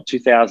in like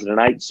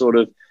 2008 sort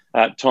of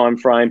time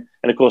frame.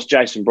 And, of course,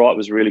 Jason Bright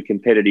was really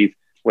competitive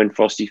when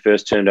Frosty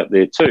first turned up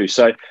there too.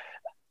 So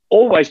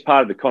always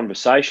part of the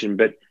conversation.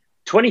 But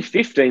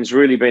 2015's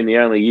really been the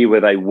only year where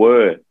they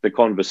were the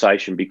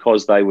conversation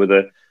because they were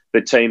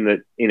the team that,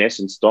 in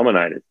essence,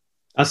 dominated.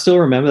 I still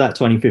remember that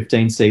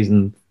 2015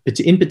 season,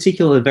 in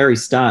particular the very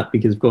start,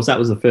 because, of course, that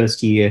was the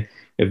first year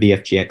of the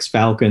FGX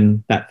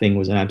Falcon. That thing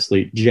was an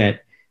absolute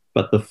jet.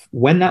 But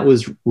when that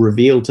was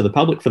revealed to the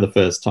public for the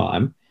first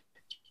time,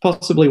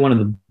 possibly one of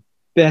the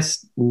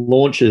best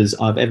launches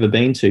I've ever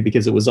been to,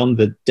 because it was on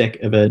the deck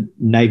of a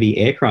Navy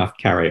aircraft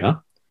carrier.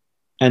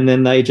 And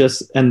then they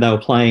were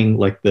playing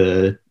like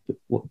the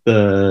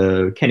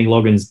Kenny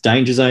Loggins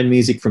Danger Zone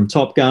music from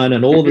Top Gun.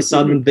 And all of a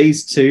sudden,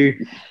 these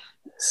two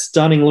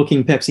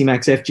stunning-looking Pepsi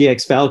Max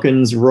FGX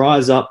Falcons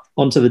rise up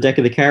onto the deck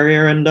of the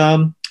carrier, and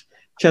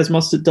Chaz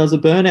Mostert does a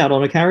burnout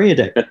on a carrier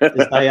deck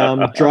as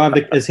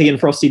they as he and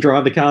Frosty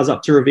drive the cars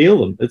up to reveal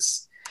them.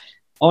 It's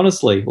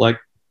honestly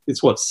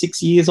it's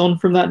 6 years on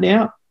from that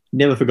now.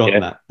 Never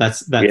forgotten that.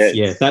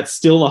 That's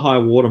still a high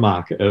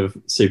watermark of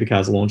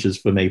supercars launches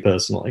for me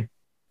personally.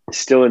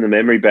 Still in the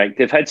memory bank.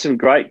 They've had some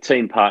great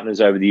team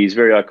partners over the years,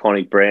 very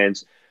iconic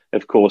brands.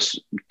 Of course,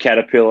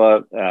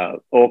 Caterpillar,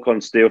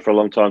 Orcon Steel for a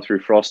long time through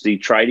Frosty,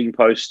 Trading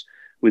Post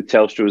with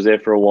Telstra was there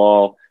for a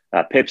while,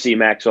 Pepsi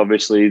Max,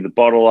 obviously, the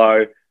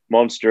Bottle-O,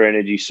 Monster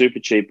Energy, Super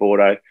Cheap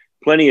Auto,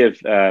 plenty of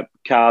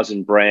cars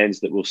and brands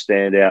that will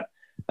stand out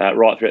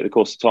right throughout the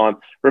course of time.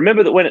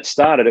 Remember that when it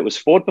started, it was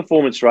Ford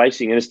Performance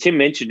Racing. And as Tim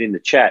mentioned in the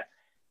chat,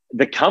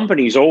 the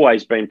company's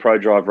always been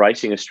ProDrive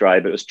Racing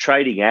Australia, but it was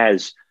trading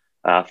as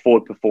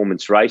Ford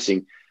Performance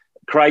Racing.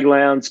 Craig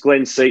Lowndes,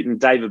 Glenn Seaton,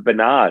 David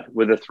Bernard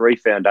were the three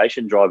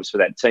foundation drivers for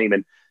that team.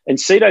 And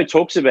Cito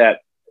talks about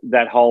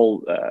that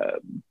whole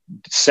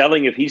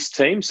selling of his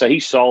team. So he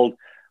sold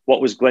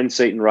what was Glenn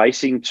Seaton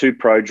Racing to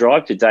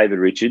ProDrive, to David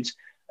Richards,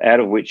 out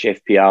of which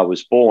FPR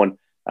was born.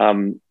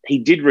 He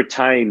did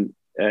retain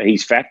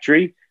his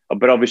factory,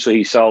 but obviously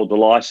he sold the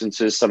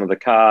licenses, some of the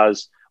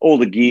cars, all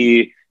the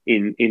gear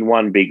in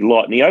one big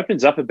lot. And he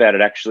opens up about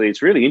it, actually.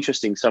 It's really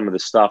interesting, some of the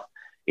stuff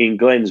in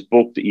Glenn's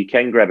book that you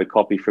can grab a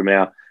copy from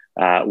our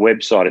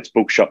website. It's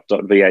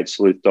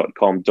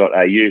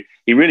bookshop.v8sleuth.com.au.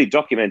 He really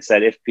documents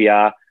that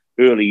FPR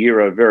early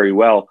era very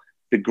well.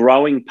 The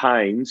growing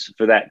pains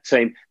for that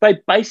team. They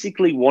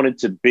basically wanted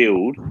to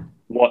build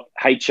what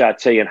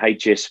HRT and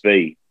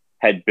HSV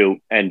had built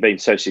and been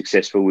so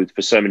successful with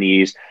for so many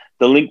years.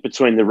 The link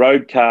between the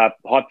road car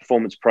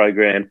high-performance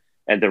program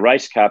and the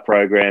race car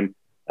program.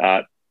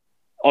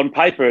 On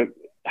paper,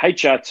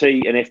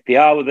 HRT and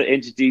FPR were the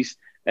entities,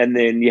 and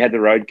then you had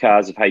the road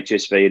cars of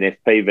HSV and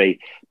FPV.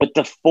 But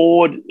the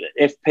Ford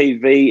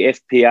FPV,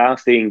 FPR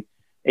thing,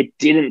 it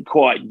didn't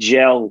quite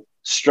gel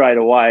straight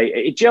away.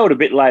 It gelled a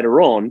bit later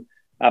on,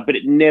 but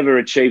it never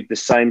achieved the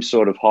same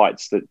sort of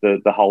heights that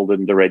the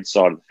Holden, the red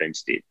side of the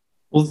fence did.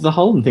 Well, the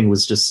Holden thing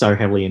was just so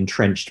heavily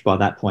entrenched by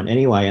that point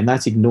anyway, and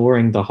that's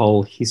ignoring the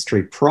whole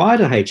history prior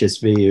to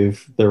HSV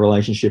of the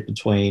relationship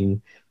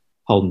between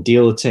Holden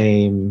dealer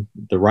team,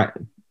 their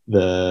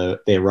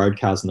road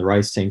cars and the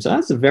race team. So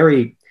that's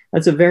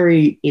a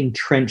very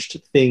entrenched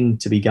thing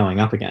to be going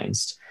up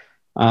against.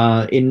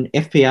 In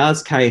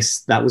FPR's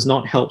case, that was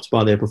not helped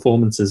by their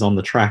performances on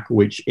the track,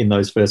 which in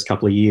those first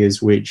couple of years,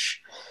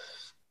 which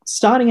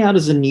starting out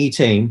as a new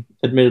team,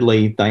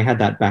 admittedly, they had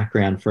that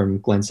background from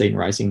Glenn Seaton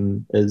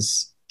Racing,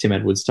 as Tim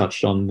Edwards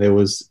touched on. There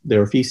were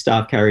a few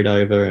staff carried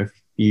over, a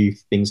few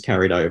things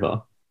carried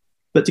over.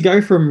 But to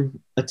go from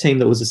a team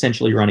that was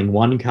essentially running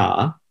one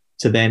car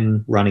to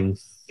then running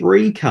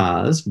three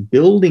cars,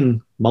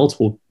 building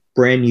multiple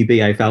brand new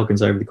BA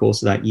Falcons over the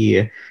course of that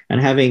year,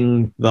 and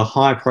having the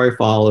high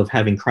profile of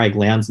having Craig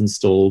Lowndes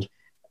installed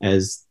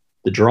as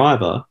the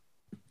driver,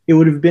 it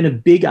would have been a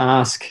big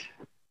ask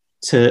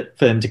for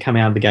them to come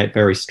out of the gate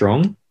very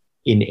strong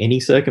in any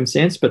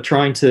circumstance, but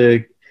trying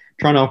to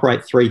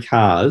operate three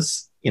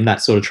cars in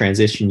that sort of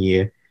transition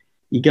year,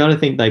 you got to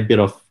think they bit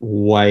off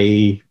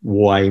way,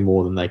 way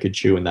more than they could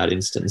chew in that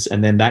instance.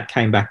 And then that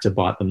came back to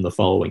bite them the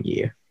following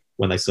year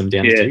when they slimmed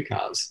down to two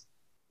cars.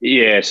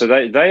 Yeah, so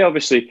they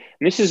obviously,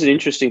 and this is an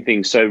interesting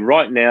thing. So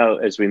right now,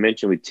 as we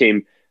mentioned with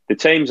Tim, the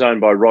team's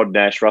owned by Rod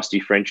Nash, Rusty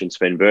French and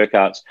Sven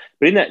Burkhardt.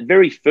 But in that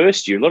very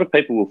first year, a lot of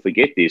people will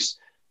forget this,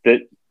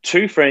 that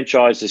two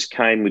franchises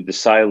came with the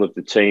sale of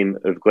the team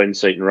of Glenn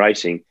Seaton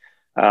Racing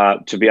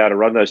to be able to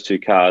run those two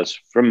cars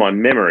from my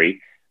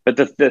memory. But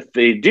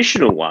the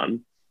additional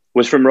one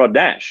was from Rod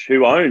Nash,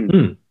 who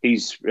owned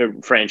his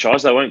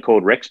franchise. They weren't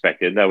called Rex back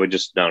then. They were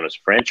just known as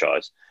a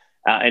franchise.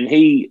 And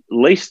he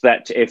leased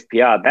that to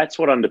FPR. That's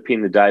what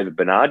underpinned the David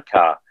Bernard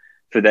car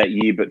for that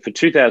year. But for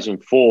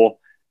 2004,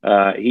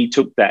 he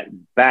took that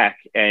back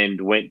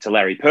and went to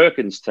Larry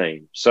Perkins'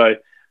 team. So,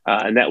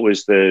 and that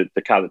was the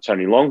car that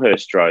Tony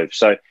Longhurst drove.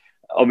 So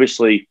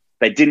obviously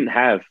they didn't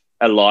have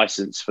a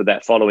license for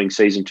that following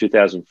season,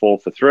 2004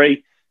 for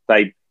three.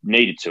 They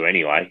needed to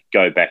anyway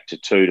go back to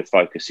two to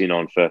focus in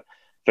on for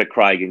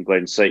Craig and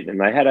Glenn Seaton. And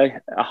they had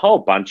a whole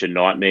bunch of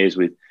nightmares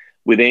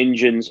with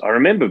engines. I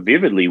remember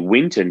vividly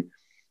Winton,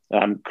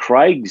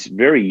 Craig's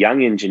very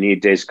young engineer,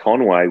 Des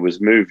Conway, was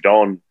moved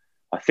on,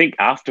 I think,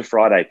 after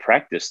Friday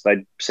practice.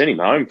 They sent him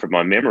home from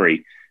my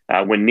memory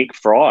when Nick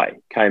Fry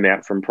came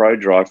out from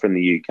ProDrive from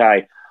the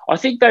UK. I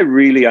think they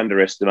really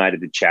underestimated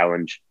the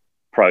challenge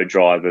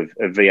ProDrive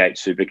of V8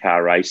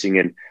 Supercar Racing.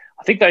 And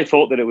I think they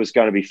thought that it was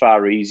going to be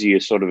far easier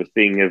sort of a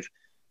thing of,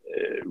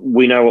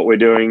 we know what we're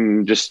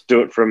doing, just do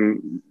it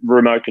from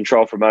remote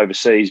control from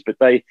overseas. But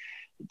they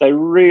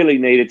really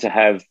needed to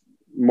have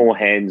more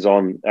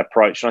hands-on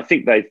approach. And I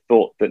think they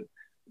thought that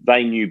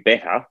they knew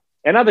better.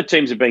 And other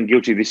teams have been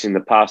guilty of this in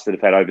the past that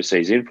have had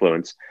overseas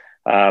influence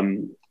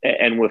and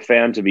were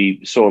found to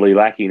be sorely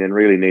lacking and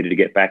really needed to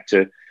get back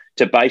to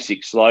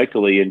basics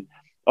locally. And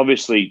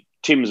obviously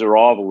Tim's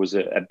arrival was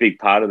a big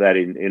part of that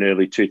in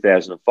early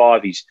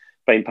 2005. He's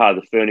been part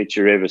of the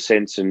furniture ever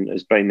since and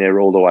has been there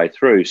all the way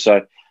through.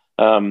 So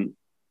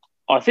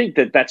I think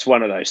that's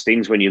one of those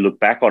things when you look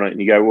back on it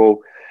and you go, well,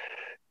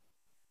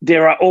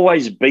 there are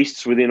always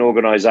beasts within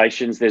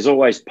organisations. There's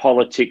always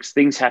politics.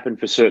 Things happen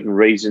for certain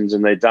reasons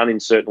and they're done in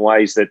certain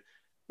ways that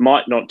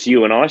might not to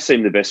you and I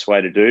seem the best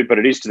way to do, but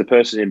it is to the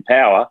person in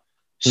power.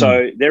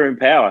 So they're in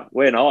power.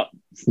 We're not.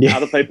 Yeah.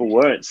 Other people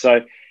weren't.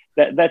 So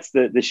that's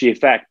the sheer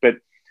fact. But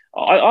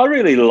I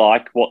really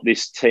like what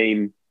this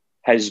team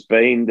has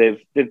been.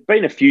 There've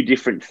been a few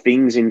different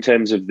things in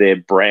terms of their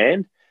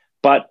brand,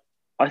 but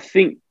I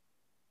think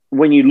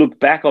when you look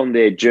back on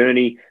their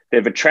journey,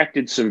 they've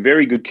attracted some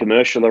very good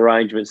commercial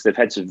arrangements. They've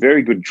had some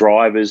very good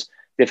drivers.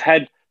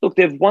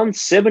 They've won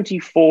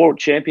 74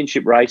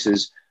 championship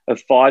races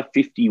of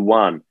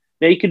 551.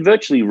 Now, you can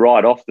virtually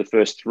write off the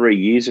first 3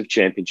 years of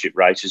championship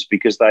races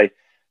because they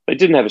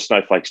didn't have a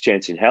snowflake's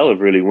chance in hell of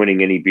really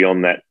winning any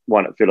beyond that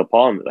one at Phillip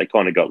Island that they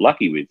kind of got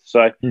lucky with.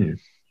 So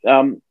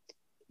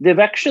they've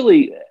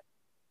actually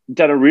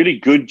done a really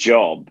good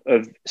job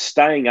of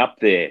staying up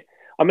there.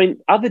 I mean,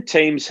 other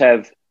teams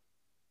have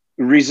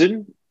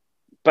risen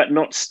but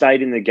not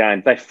stayed in the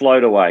game. They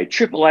float away.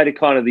 Triple Eight are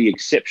kind of the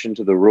exception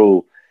to the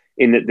rule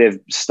in that they've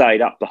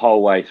stayed up the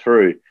whole way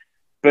through.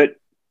 But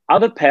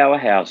other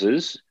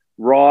powerhouses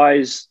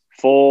rise,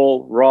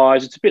 fall,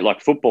 rise. It's a bit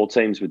like football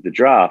teams with the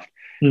draft.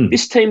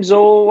 This team's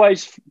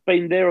always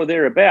been there or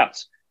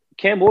thereabouts.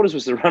 Cam Waters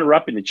was the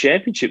runner-up in the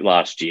championship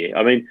last year.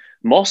 I mean,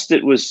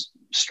 Mostert was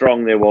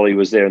strong there while he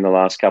was there in the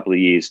last couple of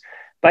years.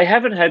 They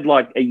haven't had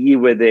like a year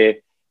where their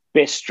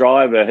best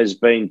driver has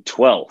been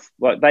 12th.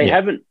 Like they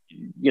haven't,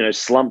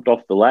 slumped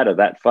off the ladder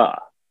that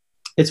far.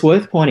 It's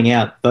worth pointing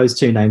out those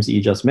two names that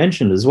you just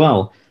mentioned as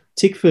well.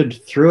 Tickford,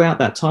 throughout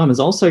that time, has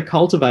also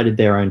cultivated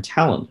their own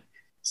talent.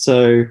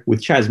 So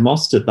with Chaz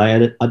Mostert, they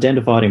had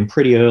identified him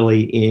pretty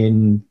early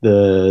in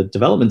the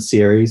development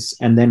series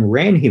and then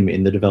ran him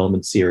in the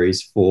development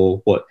series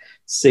for,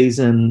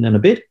 season and a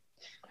bit?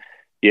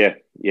 Yeah.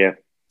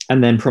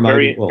 And then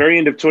promoted... Very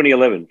end of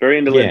 2011.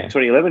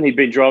 2011, he'd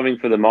been driving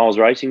for the Miles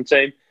Racing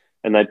team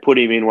and they put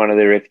him in one of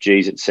their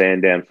FGs at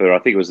Sandown for, I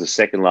think it was the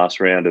second last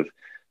round of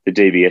the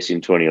DBS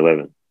in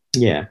 2011.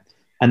 Yeah.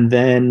 And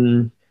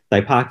then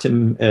they parked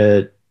him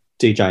at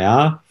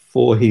DJR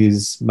for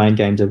his main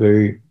game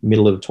debut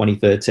middle of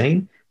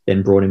 2013,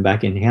 then brought him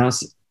back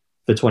in-house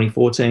for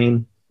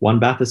 2014, won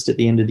Bathurst at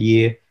the end of the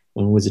year,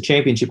 and was a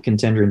championship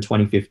contender in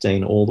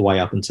 2015 all the way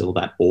up until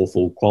that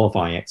awful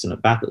qualifying accident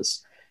at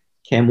Bathurst.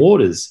 Cam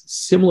Waters,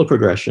 similar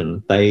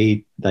progression.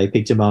 They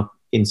picked him up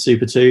in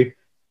Super 2.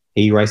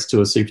 He raced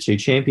to a Super 2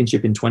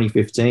 championship in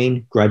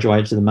 2015,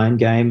 graduated to the main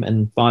game,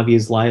 and 5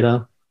 years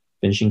later,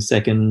 finishing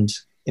second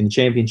in the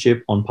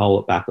championship on pole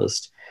at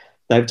Bathurst.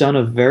 They've done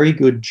a very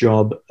good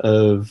job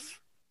of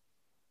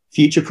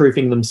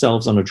future-proofing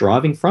themselves on a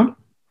driving front.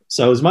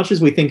 So as much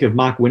as we think of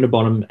Mark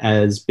Winterbottom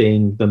as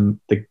being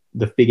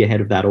the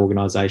figurehead of that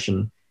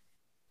organisation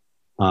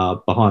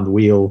behind the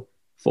wheel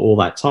for all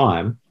that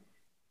time,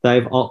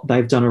 they've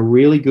done a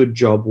really good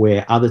job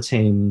where other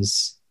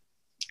teams,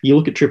 you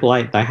look at Triple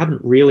Eight, they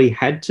haven't really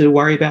had to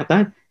worry about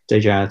that.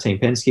 DJR Team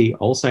Penske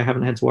also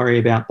haven't had to worry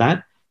about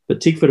that.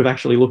 But Tickford have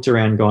actually looked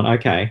around and gone,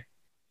 okay,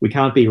 we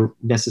can't be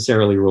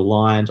necessarily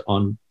reliant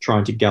on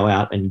trying to go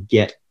out and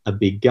get a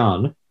big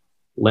gun.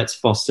 Let's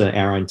foster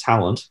our own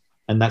talent,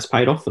 and that's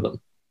paid off for them.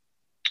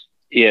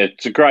 Yeah,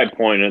 it's a great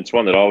point, and it's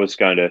one that I was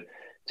going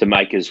to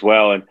make as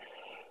well. And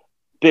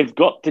they've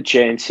got the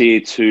chance here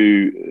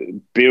to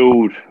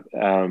build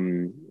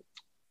and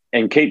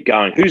keep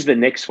going. Who's the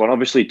next one?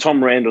 Obviously,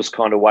 Tom Randall's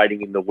kind of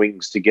waiting in the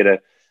wings to get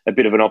a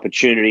bit of an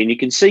opportunity, and you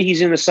can see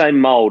he's in the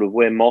same mould of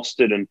where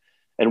Mostert and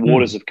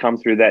Waters have come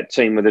through that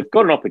team where they've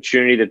got an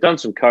opportunity. They've done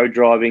some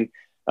co-driving.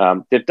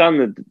 They've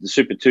done the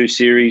Super 2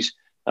 series,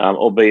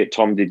 albeit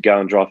Tom did go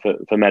and drive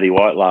for Matty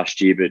White last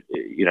year, but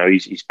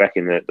he's back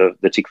in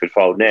the Tickford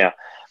fold now.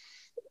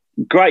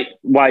 Great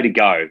way to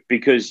go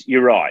because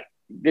you're right.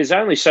 There's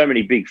only so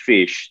many big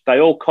fish. They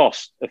all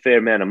cost a fair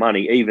amount of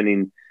money, even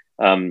in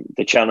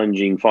the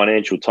challenging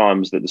financial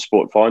times that the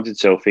sport finds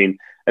itself in.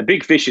 A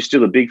big fish is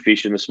still a big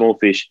fish and the small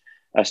fish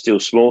are still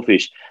small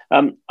fish.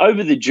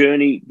 Over the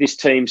journey, this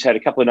team's had a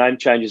couple of name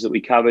changes that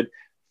we covered.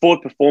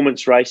 Ford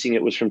Performance Racing,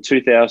 it was from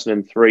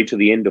 2003 to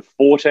the end of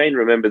 14.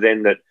 Remember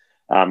then that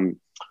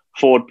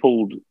Ford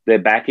pulled their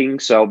backing,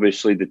 so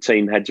obviously the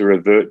team had to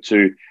revert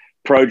to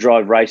Pro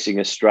Drive Racing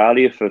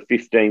Australia for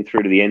 15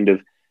 through to the end of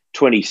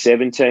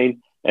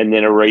 2017, and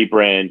then a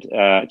rebrand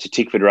to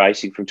Tickford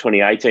Racing from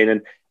 2018.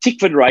 And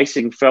Tickford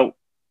Racing felt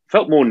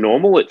more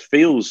normal. It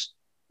feels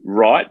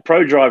right.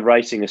 Pro Drive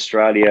Racing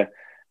Australia...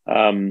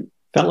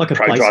 felt like a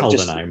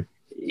placeholder name.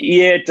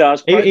 Yeah, it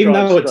does. Even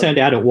though it turned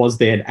out it was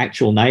their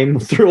actual name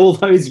through all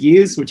those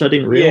years, which I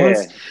didn't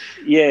realise.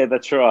 Yeah,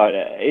 that's right.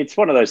 It's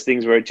one of those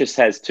things where it just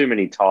has too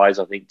many ties,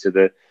 I think, to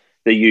the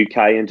UK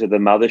and to the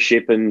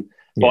mothership. And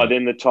by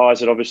then the ties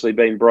had obviously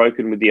been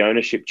broken with the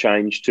ownership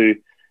change to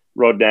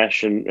Rod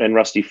Nash and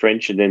Rusty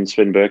French, and then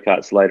Sven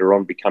Burkhart's later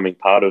on becoming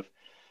part of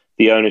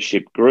the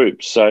ownership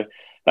group. So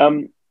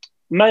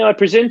may I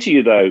present to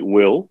you, though,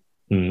 Will,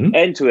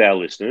 and to our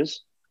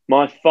listeners,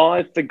 my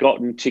 5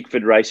 forgotten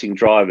Tickford Racing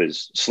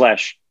drivers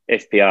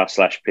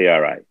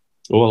 /FPR/PRA.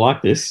 Oh, I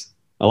like this.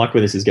 I like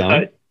where this is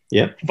going.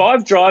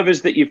 5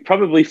 drivers that you've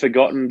probably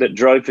forgotten that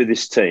drove for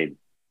this team.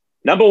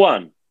 Number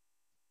 1,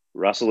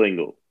 Russell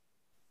Ingall.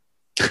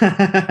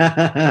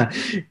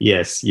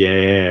 Yes,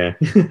 yeah.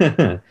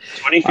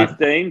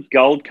 2015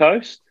 Gold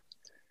Coast.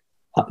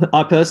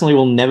 I personally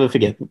will never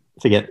forget.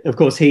 Of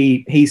course,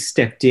 he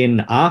stepped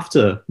in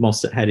after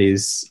Mostert had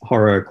his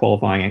horror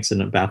qualifying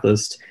accident at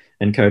Bathurst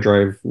and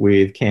co-drove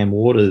with Cam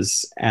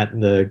Waters at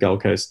the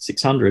Gold Coast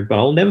 600. But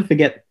I'll never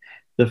forget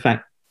the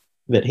fact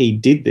that he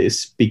did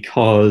this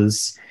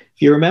because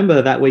if you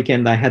remember that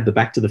weekend they had the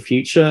Back to the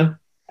Future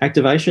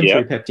activation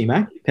through Pepsi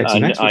Max. I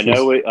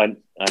know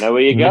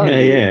where you're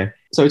going. Yeah.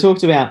 So I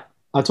talked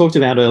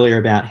about earlier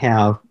about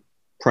how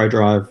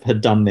ProDrive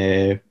had done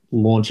their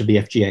launch of the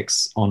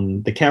FGX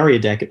on the carrier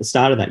deck at the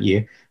start of that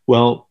year.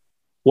 Well,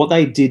 what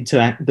they did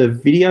the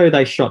video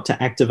they shot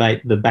to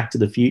activate the Back to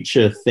the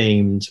Future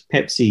themed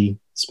Pepsi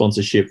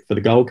sponsorship for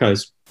the Gold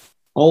Coast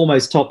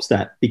almost tops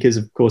that because,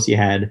 of course, you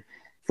had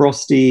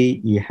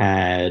Frosty, you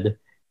had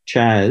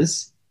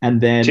Chaz, and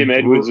then Tim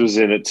Edwards was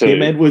in it too.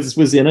 Tim Edwards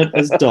was in it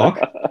as Doc.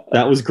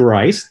 That was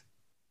great.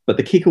 But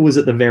the kicker was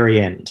at the very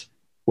end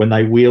when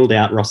they wheeled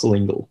out Russell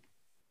Ingall.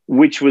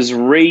 Which was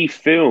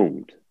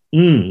refilmed.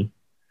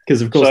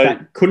 Because, of course,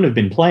 that couldn't have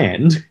been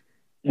planned.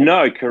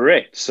 No,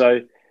 correct.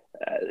 So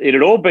it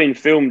had all been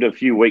filmed a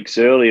few weeks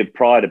earlier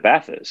prior to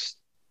Bathurst.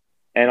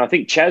 And I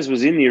think Chaz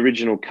was in the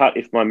original cut,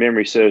 if my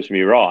memory serves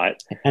me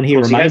right. And he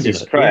remained in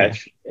it.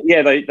 Crash.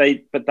 Yeah,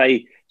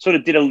 they sort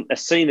of did a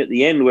scene at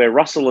the end where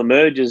Russell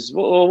emerges.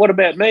 Well, what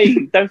about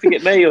me? Don't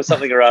forget me or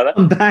something or other.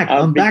 I'm back.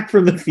 I'm back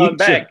from the future. I'm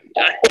back.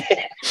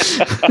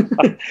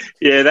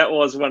 Yeah, that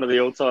was one of the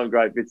all-time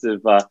great bits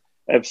of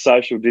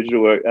social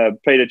digital work.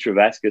 Peter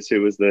Travascus,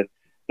 who was the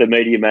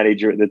media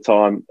manager at the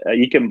time,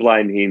 you can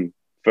blame him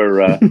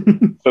for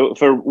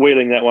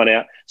wheeling that one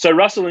out. So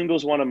Russell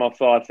Ingall's one of my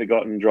 5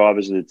 forgotten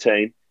drivers of the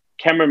team.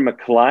 Cameron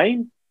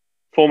McLean,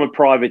 former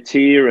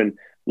privateer and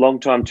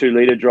long-time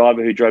 2-litre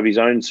driver who drove his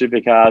own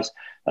supercars,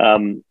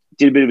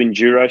 did a bit of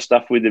enduro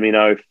stuff with them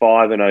in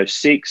 05 and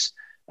 06.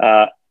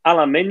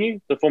 Alain Menu,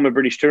 the former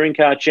British Touring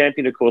Car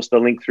Champion, of course, the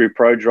link through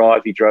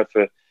ProDrive. He drove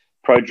for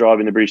ProDrive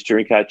in the British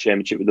Touring Car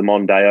Championship with the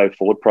Mondeo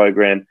Ford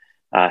program.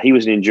 He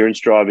was an endurance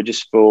driver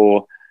just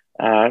for...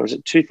 was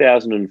it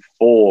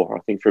 2004, I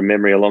think, from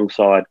memory,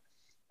 alongside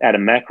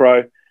Adam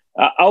Macro.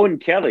 Owen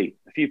Kelly,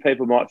 a few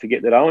people might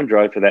forget that Owen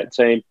drove for that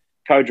team,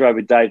 co-drove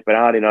with Dave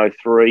Bernard in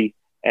 03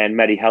 and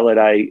Matty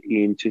Halliday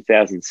in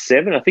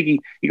 2007. I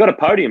think he got a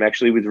podium,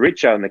 actually, with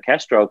Richo in the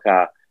Castrol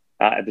car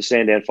at the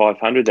Sandown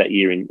 500 that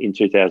year in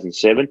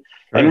 2007.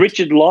 Right. And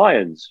Richard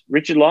Lyons,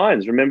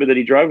 remember that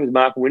he drove with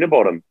Mark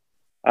Winterbottom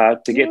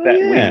to get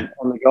win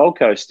on the Gold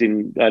Coast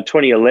in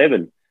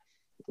 2011.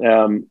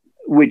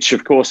 Which,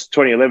 of course,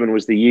 2011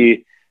 was the year,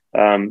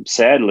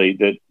 sadly,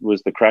 that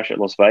was the crash at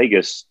Las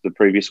Vegas the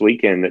previous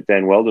weekend that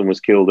Dan Weldon was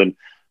killed, and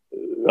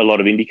a lot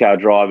of IndyCar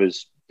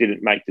drivers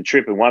didn't make the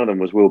trip, and one of them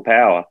was Will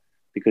Power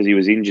because he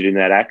was injured in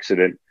that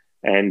accident,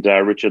 and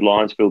Richard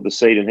Lyons filled the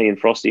seat, and he and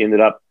Frosty ended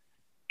up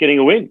getting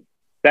a win.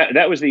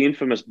 That was the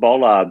infamous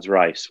Bollards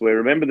race, where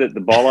remember that the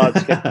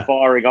Bollards kept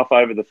firing off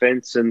over the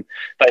fence and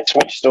they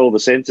switched all the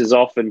sensors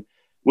off, and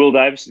Will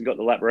Davison got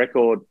the lap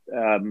record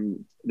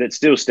that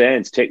still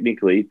stands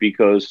technically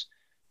because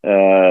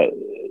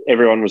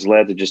everyone was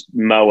allowed to just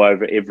mow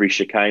over every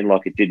chicane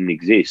like it didn't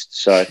exist.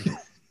 So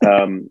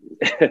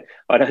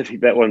I don't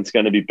think that one's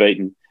going to be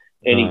beaten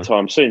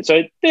anytime soon.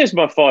 So there's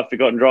my 5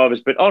 forgotten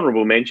drivers, but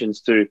honourable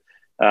mentions to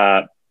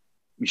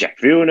Jacques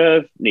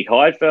Villeneuve, Nick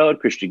Heidfeld,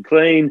 Christian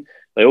Klein.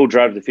 They all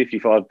drove the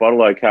 55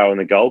 Bottle car on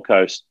the Gold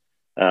Coast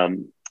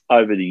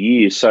over the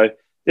years. So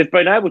they've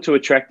been able to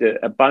attract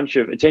a bunch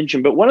of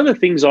attention. But one of the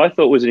things I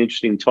thought was an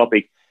interesting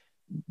topic,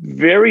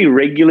 very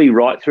regularly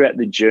right throughout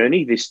the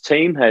journey, this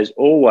team has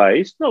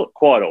always, not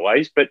quite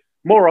always, but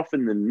more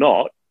often than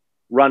not,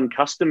 run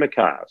customer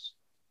cars.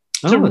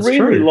 It's a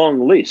really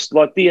long list.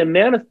 Like the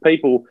amount of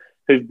people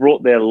who've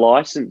brought their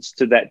license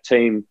to that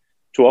team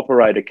to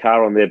operate a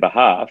car on their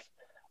behalf,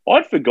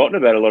 I'd forgotten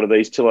about a lot of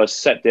these till I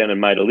sat down and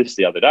made a list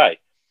the other day.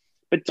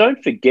 But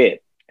don't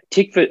forget,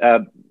 Tickford,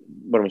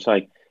 what am I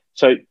saying?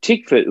 So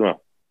Tickford,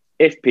 well,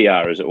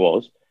 FPR as it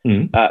was,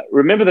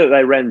 remember that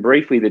they ran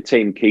briefly the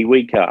Team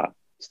Kiwi car,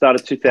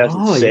 started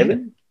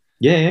 2007.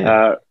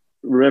 Yeah.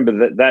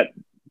 Remember that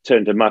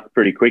turned to muck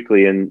pretty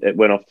quickly and it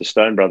went off to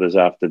Stone Brothers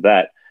after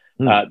that.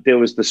 There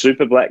was the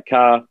Super Black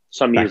car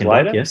some years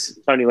later. Yes.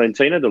 Tony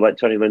Lentino, the late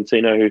Tony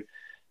Lentino, who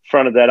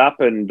fronted that up,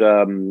 and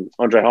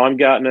Andre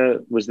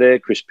Heimgartner was there.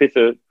 Chris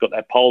Pither got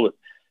that pole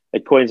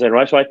at Queensland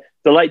Raceway.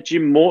 The late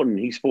Jim Morton,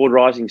 his Ford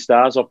Rising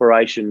Stars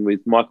operation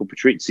with Michael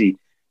Patrizzi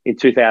in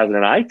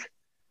 2008,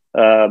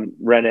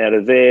 ran out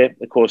of there.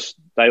 Of course,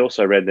 they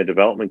also ran the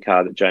development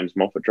car that James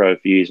Moffat drove a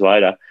few years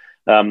later.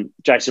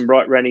 Jason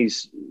Bright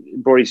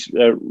brought his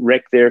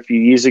wreck there a few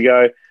years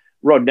ago.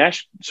 Rod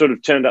Nash sort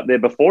of turned up there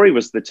before he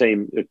was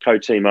the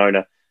co-team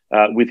owner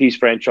with his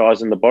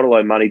franchise and the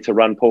Bottle money to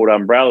run Port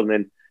Umbrella, and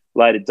then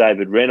later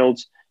David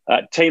Reynolds.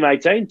 Team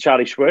 18,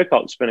 Charlie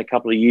Schwerkolt spent a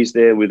couple of years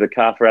there with a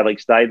car for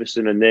Alex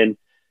Davison and then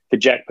for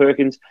Jack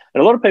Perkins.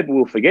 And a lot of people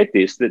will forget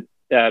this, that,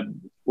 they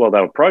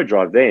were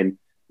ProDrive then,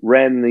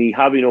 ran the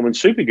Harvey Norman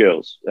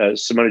Supergirls,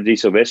 Simona Di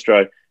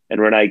Silvestro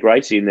and Renee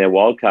Gracie in their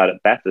wildcard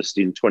at Bathurst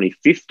in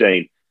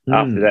 2015.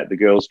 After that, the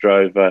girls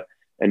drove a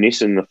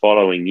Nissan the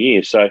following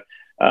year. So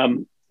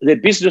their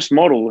business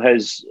model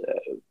has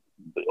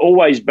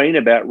always been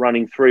about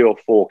running 3 or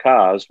 4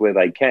 cars where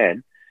they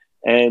can.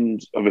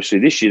 And obviously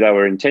this year they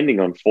were intending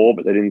on 4,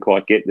 but they didn't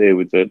quite get there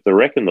with the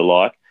wreck and the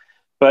like.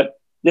 But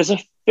there's a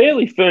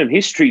fairly firm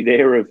history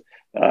there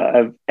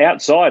of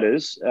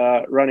outsiders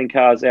running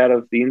cars out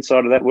of the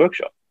inside of that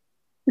workshop.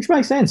 Which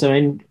makes sense. I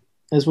mean,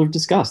 as we've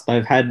discussed,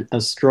 they've had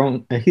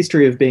a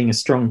history of being a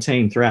strong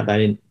team throughout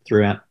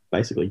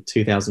basically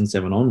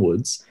 2007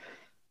 onwards.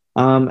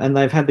 And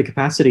they've had the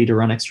capacity to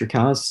run extra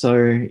cars. So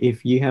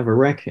if you have a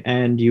wreck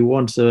and you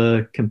want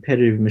a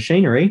competitive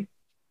machinery,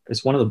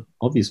 it's one of the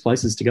obvious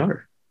places to go.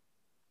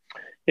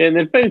 Yeah, and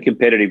they've been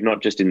competitive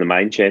not just in the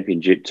main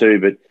championship too,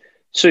 but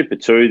Super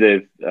 2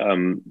 they've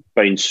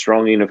been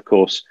strong in. Of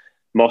course,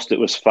 Mostert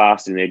was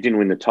fast in there. Didn't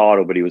win the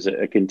title, but he was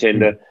a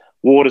contender.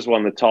 Waters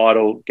won the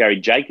title. Gary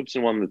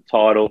Jacobson won the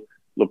title.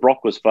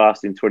 LeBrock was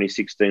fast in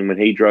 2016 when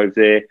he drove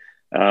there.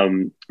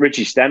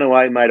 Richie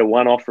Stanaway made a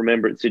one-off,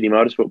 remember, at Sydney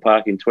Motorsport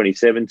Park in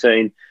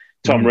 2017.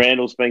 Tom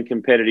Randall's been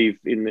competitive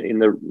in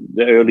the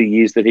early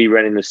years that he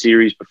ran in the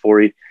series before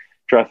he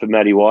drove for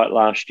Matty White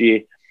last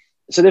year.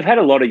 So they've had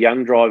a lot of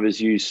young drivers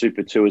use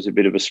Super 2 as a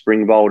bit of a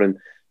springboard, and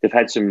they've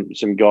had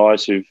some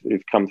guys who've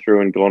come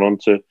through and gone on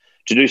to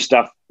do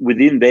stuff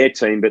within their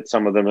team, but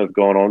some of them have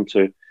gone on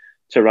to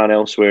run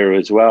elsewhere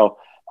as well.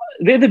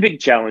 They're the big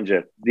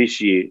challenger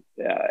this year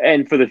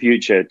and for the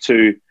future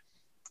to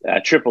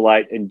Triple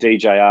 8 and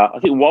DJR. I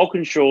think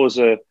Walkinshaw's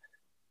are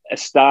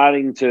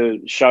starting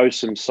to show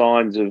some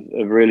signs of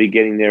really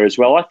getting there as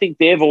well. I think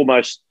they're going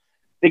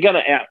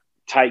to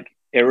outtake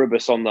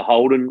Erebus on the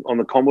Holden, on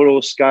the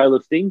Commodore scale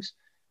of things.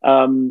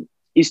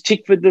 Is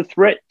Tickford the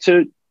threat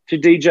to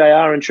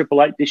DJR and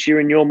Triple 8 this year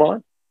in your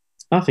mind?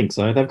 I think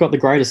so. They've got the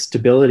greatest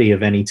stability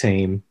of any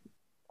team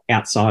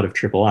outside of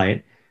Triple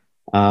 8.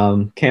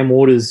 Cam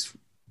Waters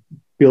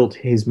built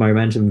his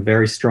momentum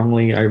very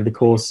strongly over the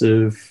course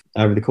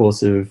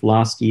of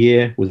last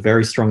year, was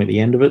very strong at the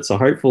end of it. So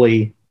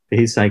hopefully, for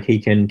his sake, he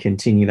can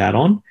continue that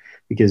on,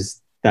 because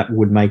that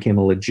would make him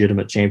a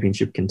legitimate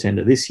championship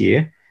contender this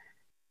year.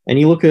 And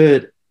you look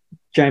at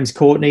James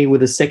Courtney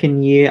with a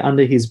second year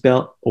under his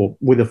belt, or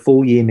with a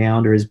full year now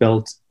under his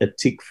belt at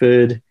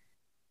Tickford,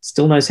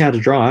 still knows how to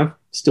drive,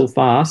 still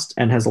fast,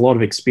 and has a lot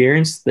of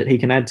experience that he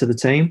can add to the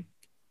team.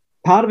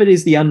 Part of it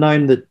is the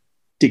unknown that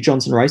Dick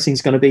Johnson Racing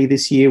is going to be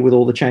this year with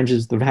all the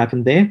changes that have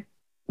happened there.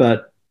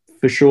 But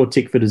for sure,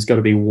 Tickford has got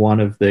to be one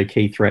of the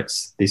key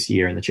threats this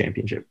year in the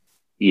championship.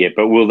 Yeah,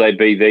 but will they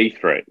be the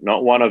threat?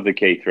 Not one of the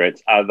key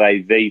threats. Are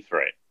they the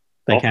threat?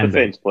 Off the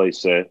fence, please,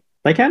 sir.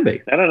 They can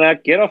be. No.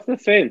 Get off the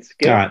fence.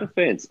 Get off the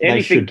fence.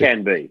 Anything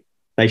can be.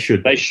 They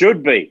should be. They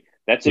should be.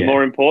 That's a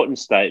more important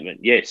statement.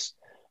 Yes,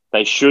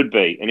 they should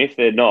be. And if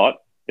they're not,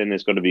 then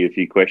there's got to be a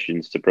few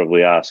questions to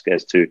probably ask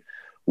as to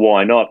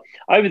why not.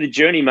 Over the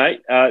journey,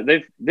 mate,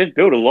 they've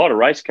built a lot of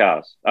race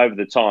cars over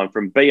the time,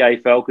 from BA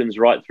Falcons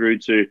right through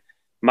to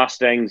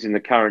Mustangs in the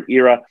current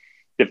era.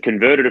 They've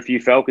converted a few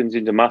Falcons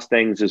into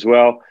Mustangs as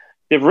well.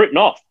 They've written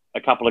off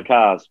a couple of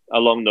cars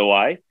along the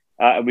way.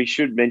 And we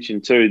should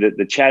mention, too, that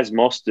the Chaz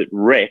Mostert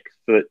wreck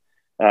that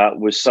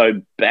was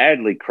so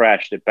badly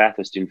crashed at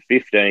Bathurst in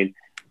 2015,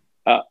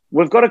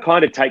 we've got to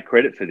kind of take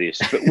credit for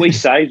this, but we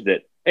saved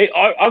it.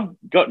 I've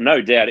got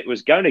no doubt it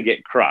was going to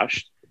get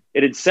crushed.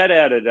 It had sat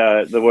out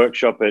at the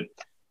workshop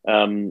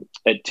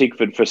at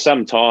Tickford for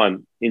some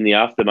time in the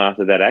aftermath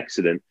of that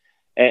accident.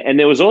 And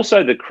there was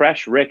also the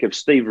crash wreck of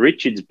Steve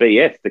Richards'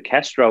 BF, the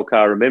Castrol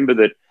car, remember,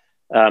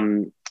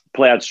 that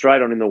ploughed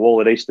straight on in the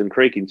wall at Eastern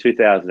Creek in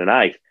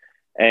 2008.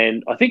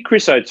 And I think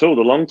Chris O'Toole,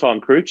 the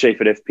longtime crew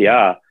chief at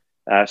FPR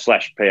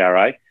 /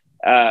 PRA,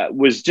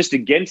 was just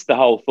against the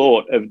whole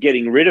thought of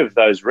getting rid of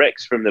those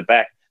wrecks from the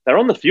back. They're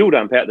on the fuel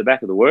dump out the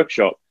back of the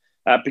workshop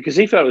because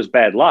he felt it was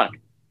bad luck.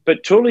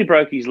 But Tooley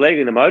broke his leg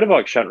in a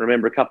motorbike shunt,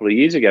 remember, a couple of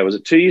years ago. Was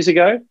it 2 years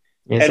ago?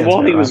 Yeah, and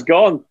while he was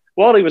gone,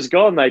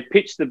 they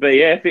pitched the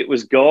BF. It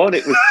was gone.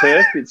 It was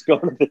turfed. It's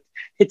gone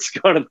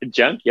to the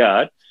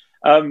junkyard.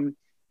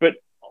 But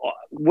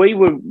we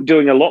were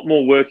doing a lot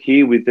more work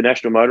here with the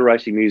National Motor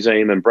Racing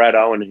Museum and Brad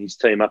Owen and his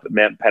team up at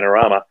Mount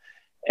Panorama.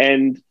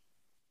 And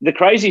the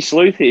crazy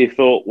sleuth here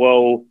thought,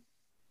 well,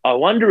 I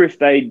wonder if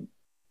they'd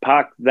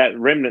park that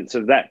remnants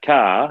of that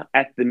car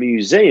at the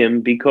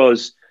museum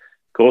because,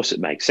 of course, it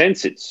makes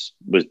sense. It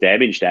was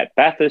damaged at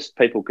Bathurst.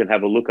 People can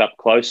have a look up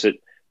close at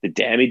the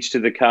damage to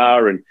the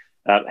car and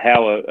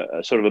how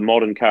a sort of a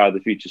modern car of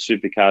the future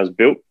supercar is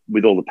built,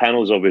 with all the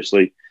panels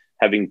obviously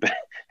having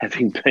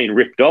been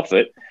ripped off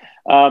it.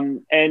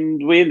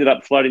 And we ended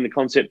up floating the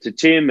concept to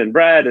Tim and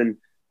Brad, and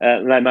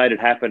they made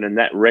it happen. And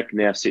that wreck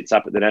now sits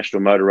up at the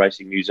National Motor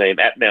Racing Museum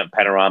at Mount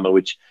Panorama,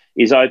 which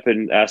is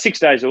open 6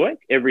 days a week,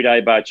 every day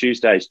bar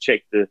Tuesdays.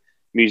 Check the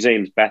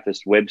museum's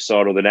Bathurst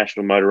website or the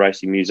National Motor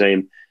Racing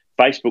Museum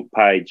Facebook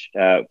page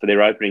for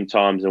their opening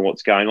times and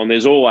what's going on.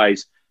 There's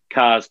always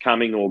cars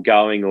coming or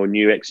going, or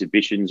new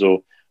exhibitions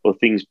or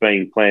things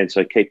being planned.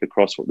 So keep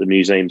across what the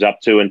museum's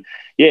up to. And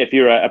yeah, if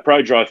you're a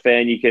Pro Drive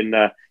fan, you can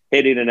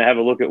head in and have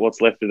a look at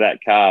what's left of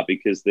that car,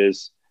 because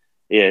it's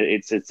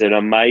an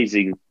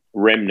amazing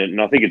remnant.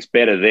 And I think it's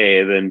better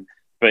there than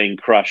being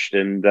crushed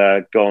and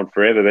gone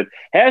forever. But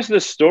how's the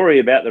story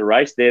about the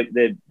race? Their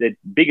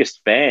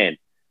biggest fan.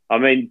 I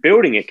mean,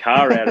 building a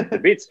car out of the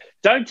bits.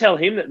 Don't tell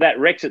him that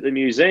wrecks at the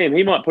museum.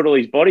 He might put all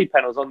his body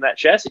panels on that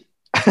chassis.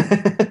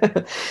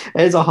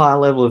 There's a high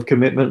level of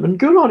commitment, and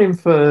good on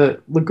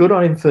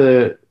him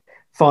for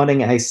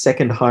finding a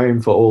second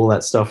home for all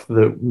that stuff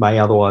that may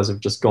otherwise have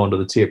just gone to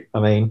the tip. I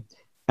mean,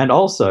 and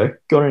also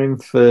good on him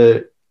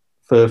for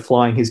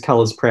flying his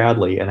colours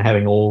proudly and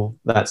having all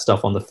that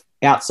stuff on the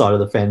outside of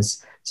the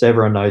fence, so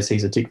everyone knows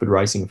he's a Tickford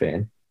Racing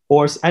fan,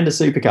 and a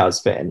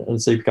Supercars fan and a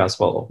Supercars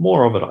follower.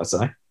 More of it, I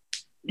say.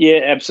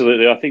 Yeah,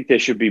 absolutely. I think there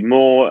should be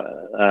more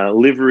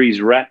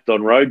liveries wrapped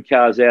on road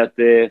cars out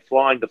there,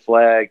 flying the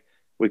flag.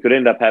 We could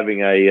end up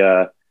having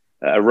a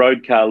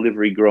road car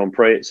livery Grand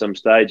Prix at some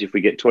stage if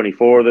we get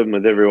 24 of them,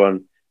 with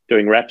everyone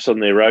doing wraps on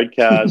their road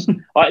cars.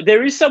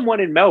 There is someone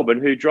in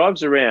Melbourne who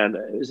drives around.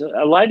 There's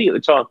a lady at the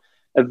time,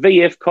 a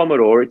VF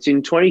Commodore. It's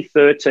in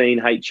 2013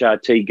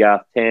 HRT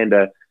Garth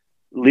Tander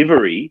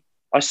livery.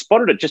 I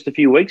spotted it just a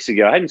few weeks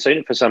ago. I hadn't seen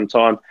it for some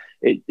time.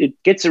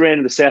 It gets around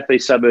in the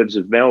southeast suburbs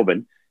of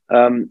Melbourne.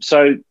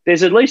 So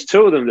there's at least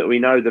two of them that we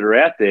know that are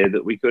out there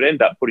that we could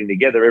end up putting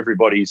together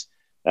everybody's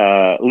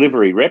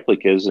livery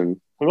replicas, and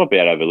we might be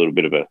able to have a little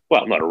bit of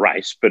not a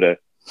race, but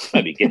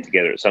maybe get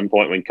together at some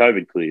point when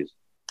COVID clears.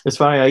 It's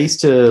funny, I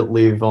used to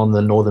live on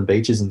the northern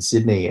beaches in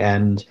Sydney,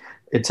 and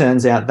it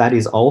turns out that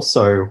is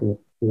also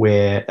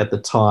where, at the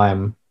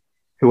time,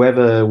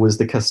 whoever was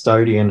the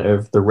custodian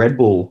of the Red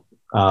Bull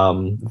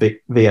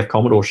VF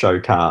Commodore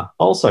show car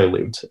also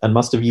lived and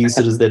must have used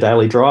it as their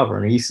daily driver.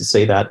 And I used to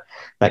see that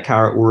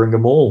car at Warringah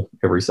Mall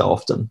every so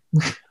often.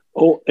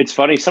 Oh, it's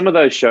funny. Some of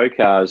those show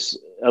cars,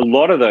 a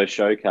lot of those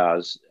show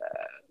cars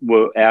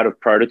were out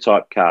of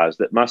prototype cars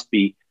that must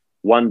be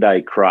one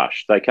day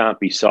crushed. They can't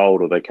be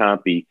sold, or they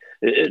can't be,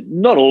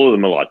 not all of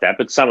them are like that,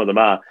 but some of them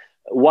are.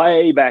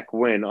 Way back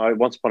when, I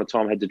once upon a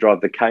time had to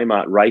drive the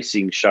Kmart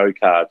Racing show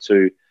car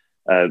to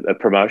a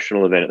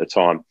promotional event at the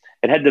time.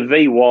 It had the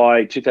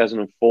VY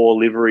 2004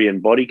 livery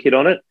and body kit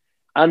on it.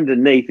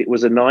 Underneath, it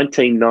was a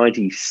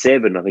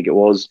 1997, I think it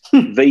was,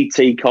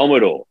 VT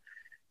Commodore.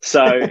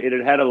 So it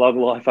had had a long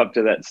life up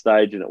to that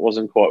stage, and it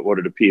wasn't quite what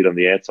it appeared on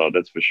the outside,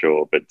 that's for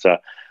sure. But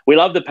we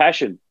love the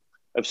passion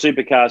of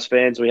Supercars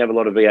fans. We have a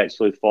lot of V8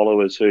 Sleuth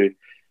followers who,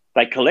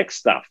 they collect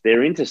stuff.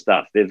 They're into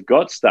stuff. They've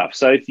got stuff.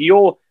 So if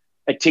you're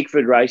a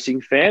Tickford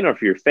Racing fan, or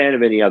if you're a fan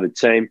of any other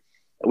team,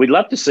 we'd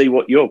love to see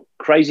what your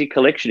crazy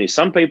collection is.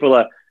 Some people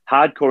are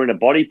hardcore into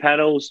body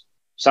panels,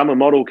 some are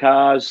model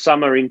cars,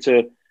 some are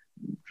into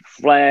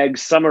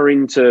flags, some are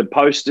into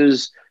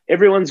posters.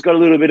 Everyone's got a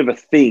little bit of a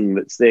thing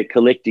that's their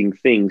collecting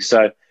thing.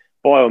 So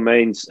by all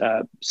means,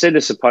 send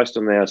us a post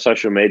on our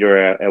social media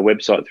or our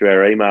website through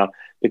our email,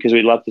 because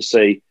we'd love to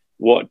see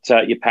what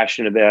you're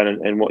passionate about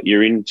and what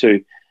you're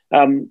into.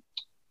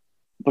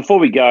 Before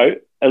we go,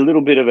 a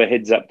little bit of a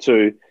heads up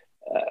too.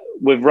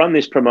 We've run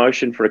this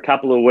promotion for a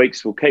couple of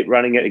weeks. We'll keep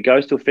running it. It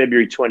goes till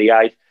February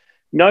 28th.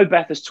 No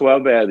Bathurst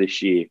 12-hour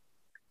this year.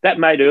 That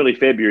made early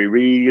February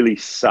really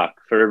suck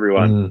for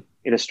everyone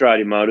in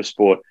Australian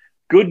motorsport.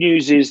 Good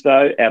news is,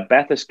 though, our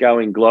Bathurst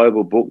Going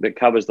Global book that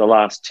covers the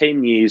last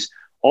 10 years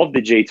of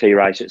the GT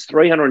race. It's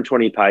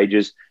 320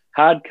 pages,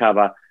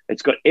 hardcover.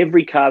 It's got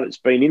every car that's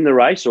been in the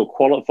race or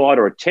qualified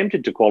or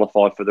attempted to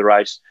qualify for the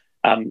race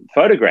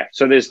photographed.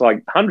 So there's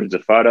like hundreds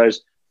of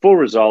photos, full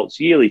results,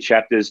 yearly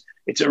chapters.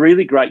 It's a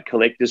really great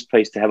collector's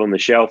piece to have on the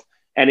shelf.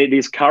 And it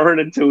is current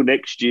until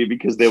next year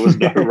because there was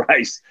no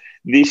race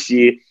this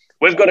year.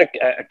 We've got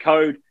a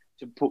code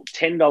to put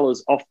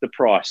 $10 off the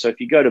price. So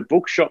if you go to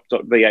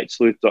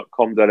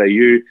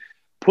bookshop.v8sleuth.com.au,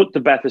 put the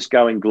Bathurst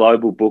Going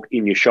Global book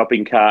in your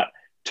shopping cart,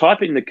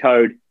 type in the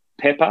code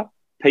PEPPER,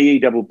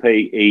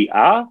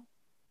 PEPPER,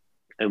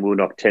 and we'll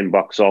knock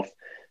 $10 off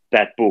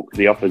that book.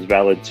 The offer's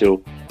valid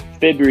till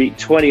February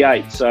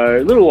 28th.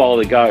 So a little while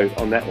to go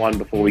on that one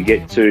before we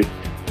get to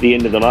the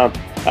end of the month.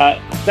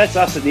 That's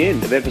us at the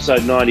end of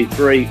episode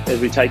 93 as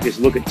we take this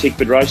look at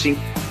Tickford Racing.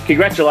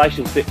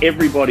 Congratulations to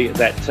everybody at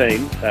that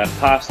team,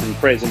 past and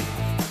present,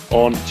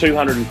 on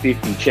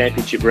 250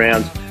 championship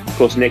rounds. Of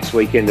course, next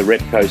weekend, the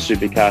Repco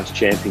Supercars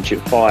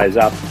Championship fires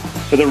up.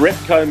 For the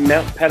Repco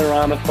Mount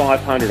Panorama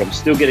 500, I'm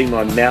still getting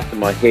my mouth and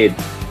my head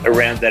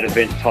around that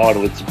event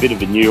title. It's a bit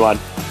of a new one.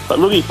 But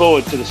looking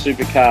forward to the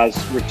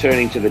Supercars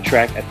returning to the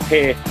track, a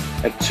pair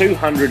of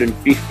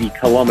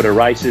 250-kilometre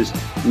races.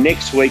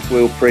 Next week,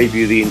 we'll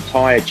preview the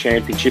entire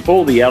championship,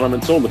 all the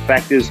elements, all the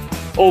factors,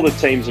 all the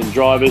teams and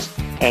drivers.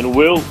 And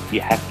Will,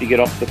 you have to get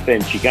off the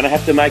fence. You're going to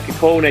have to make a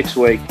call next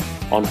week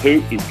on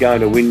who is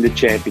going to win the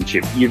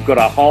championship. You've got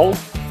a whole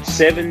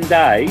 7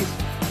 days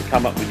to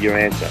come up with your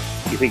answer.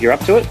 You think you're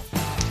up to it?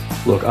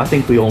 Look, I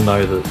think we all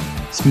know that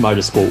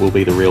motorsport will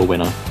be the real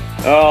winner.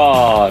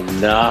 Oh,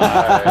 no.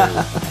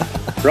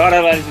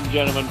 Righto, ladies and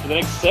gentlemen, for the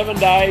next 7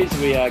 days,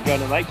 we are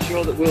going to make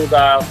sure that Will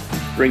Dale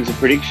brings a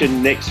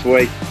prediction next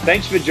week.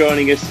 Thanks for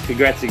joining us.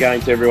 Congrats again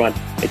to everyone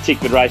at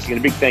Tickford Racing, and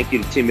a big thank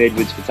you to Tim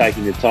Edwards for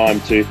taking the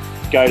time to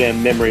go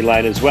down memory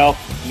lane as well.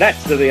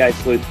 That's the V8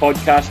 Sleuth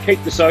Podcast.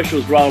 Keep the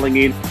socials rolling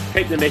in.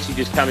 Keep the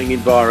messages coming in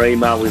via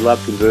email. We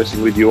love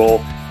conversing with you all.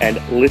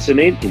 And listen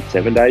in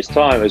 7 days'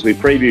 time as we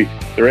preview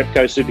the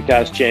Repco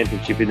Supercars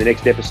Championship in the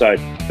next episode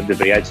of the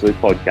V8 Sleuth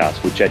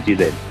Podcast. We'll chat to you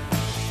then.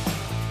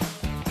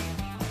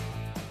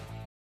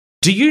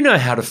 Do you know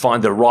how to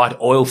find the right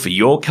oil for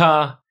your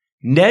car?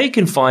 Now you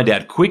can find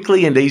out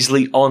quickly and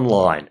easily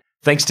online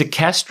thanks to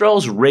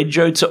Castrol's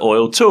Repco to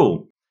Oil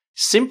tool.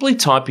 Simply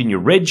type in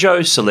your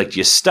Repco, select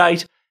your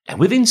state, and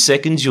within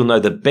seconds you'll know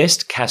the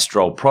best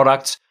Castrol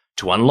products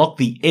to unlock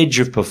the edge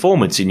of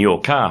performance in your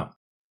car.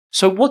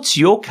 So what's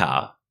your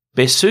car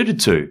best suited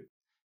to?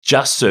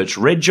 Just search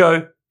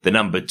Repco, the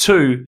number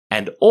 2,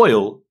 and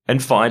oil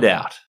and find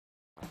out.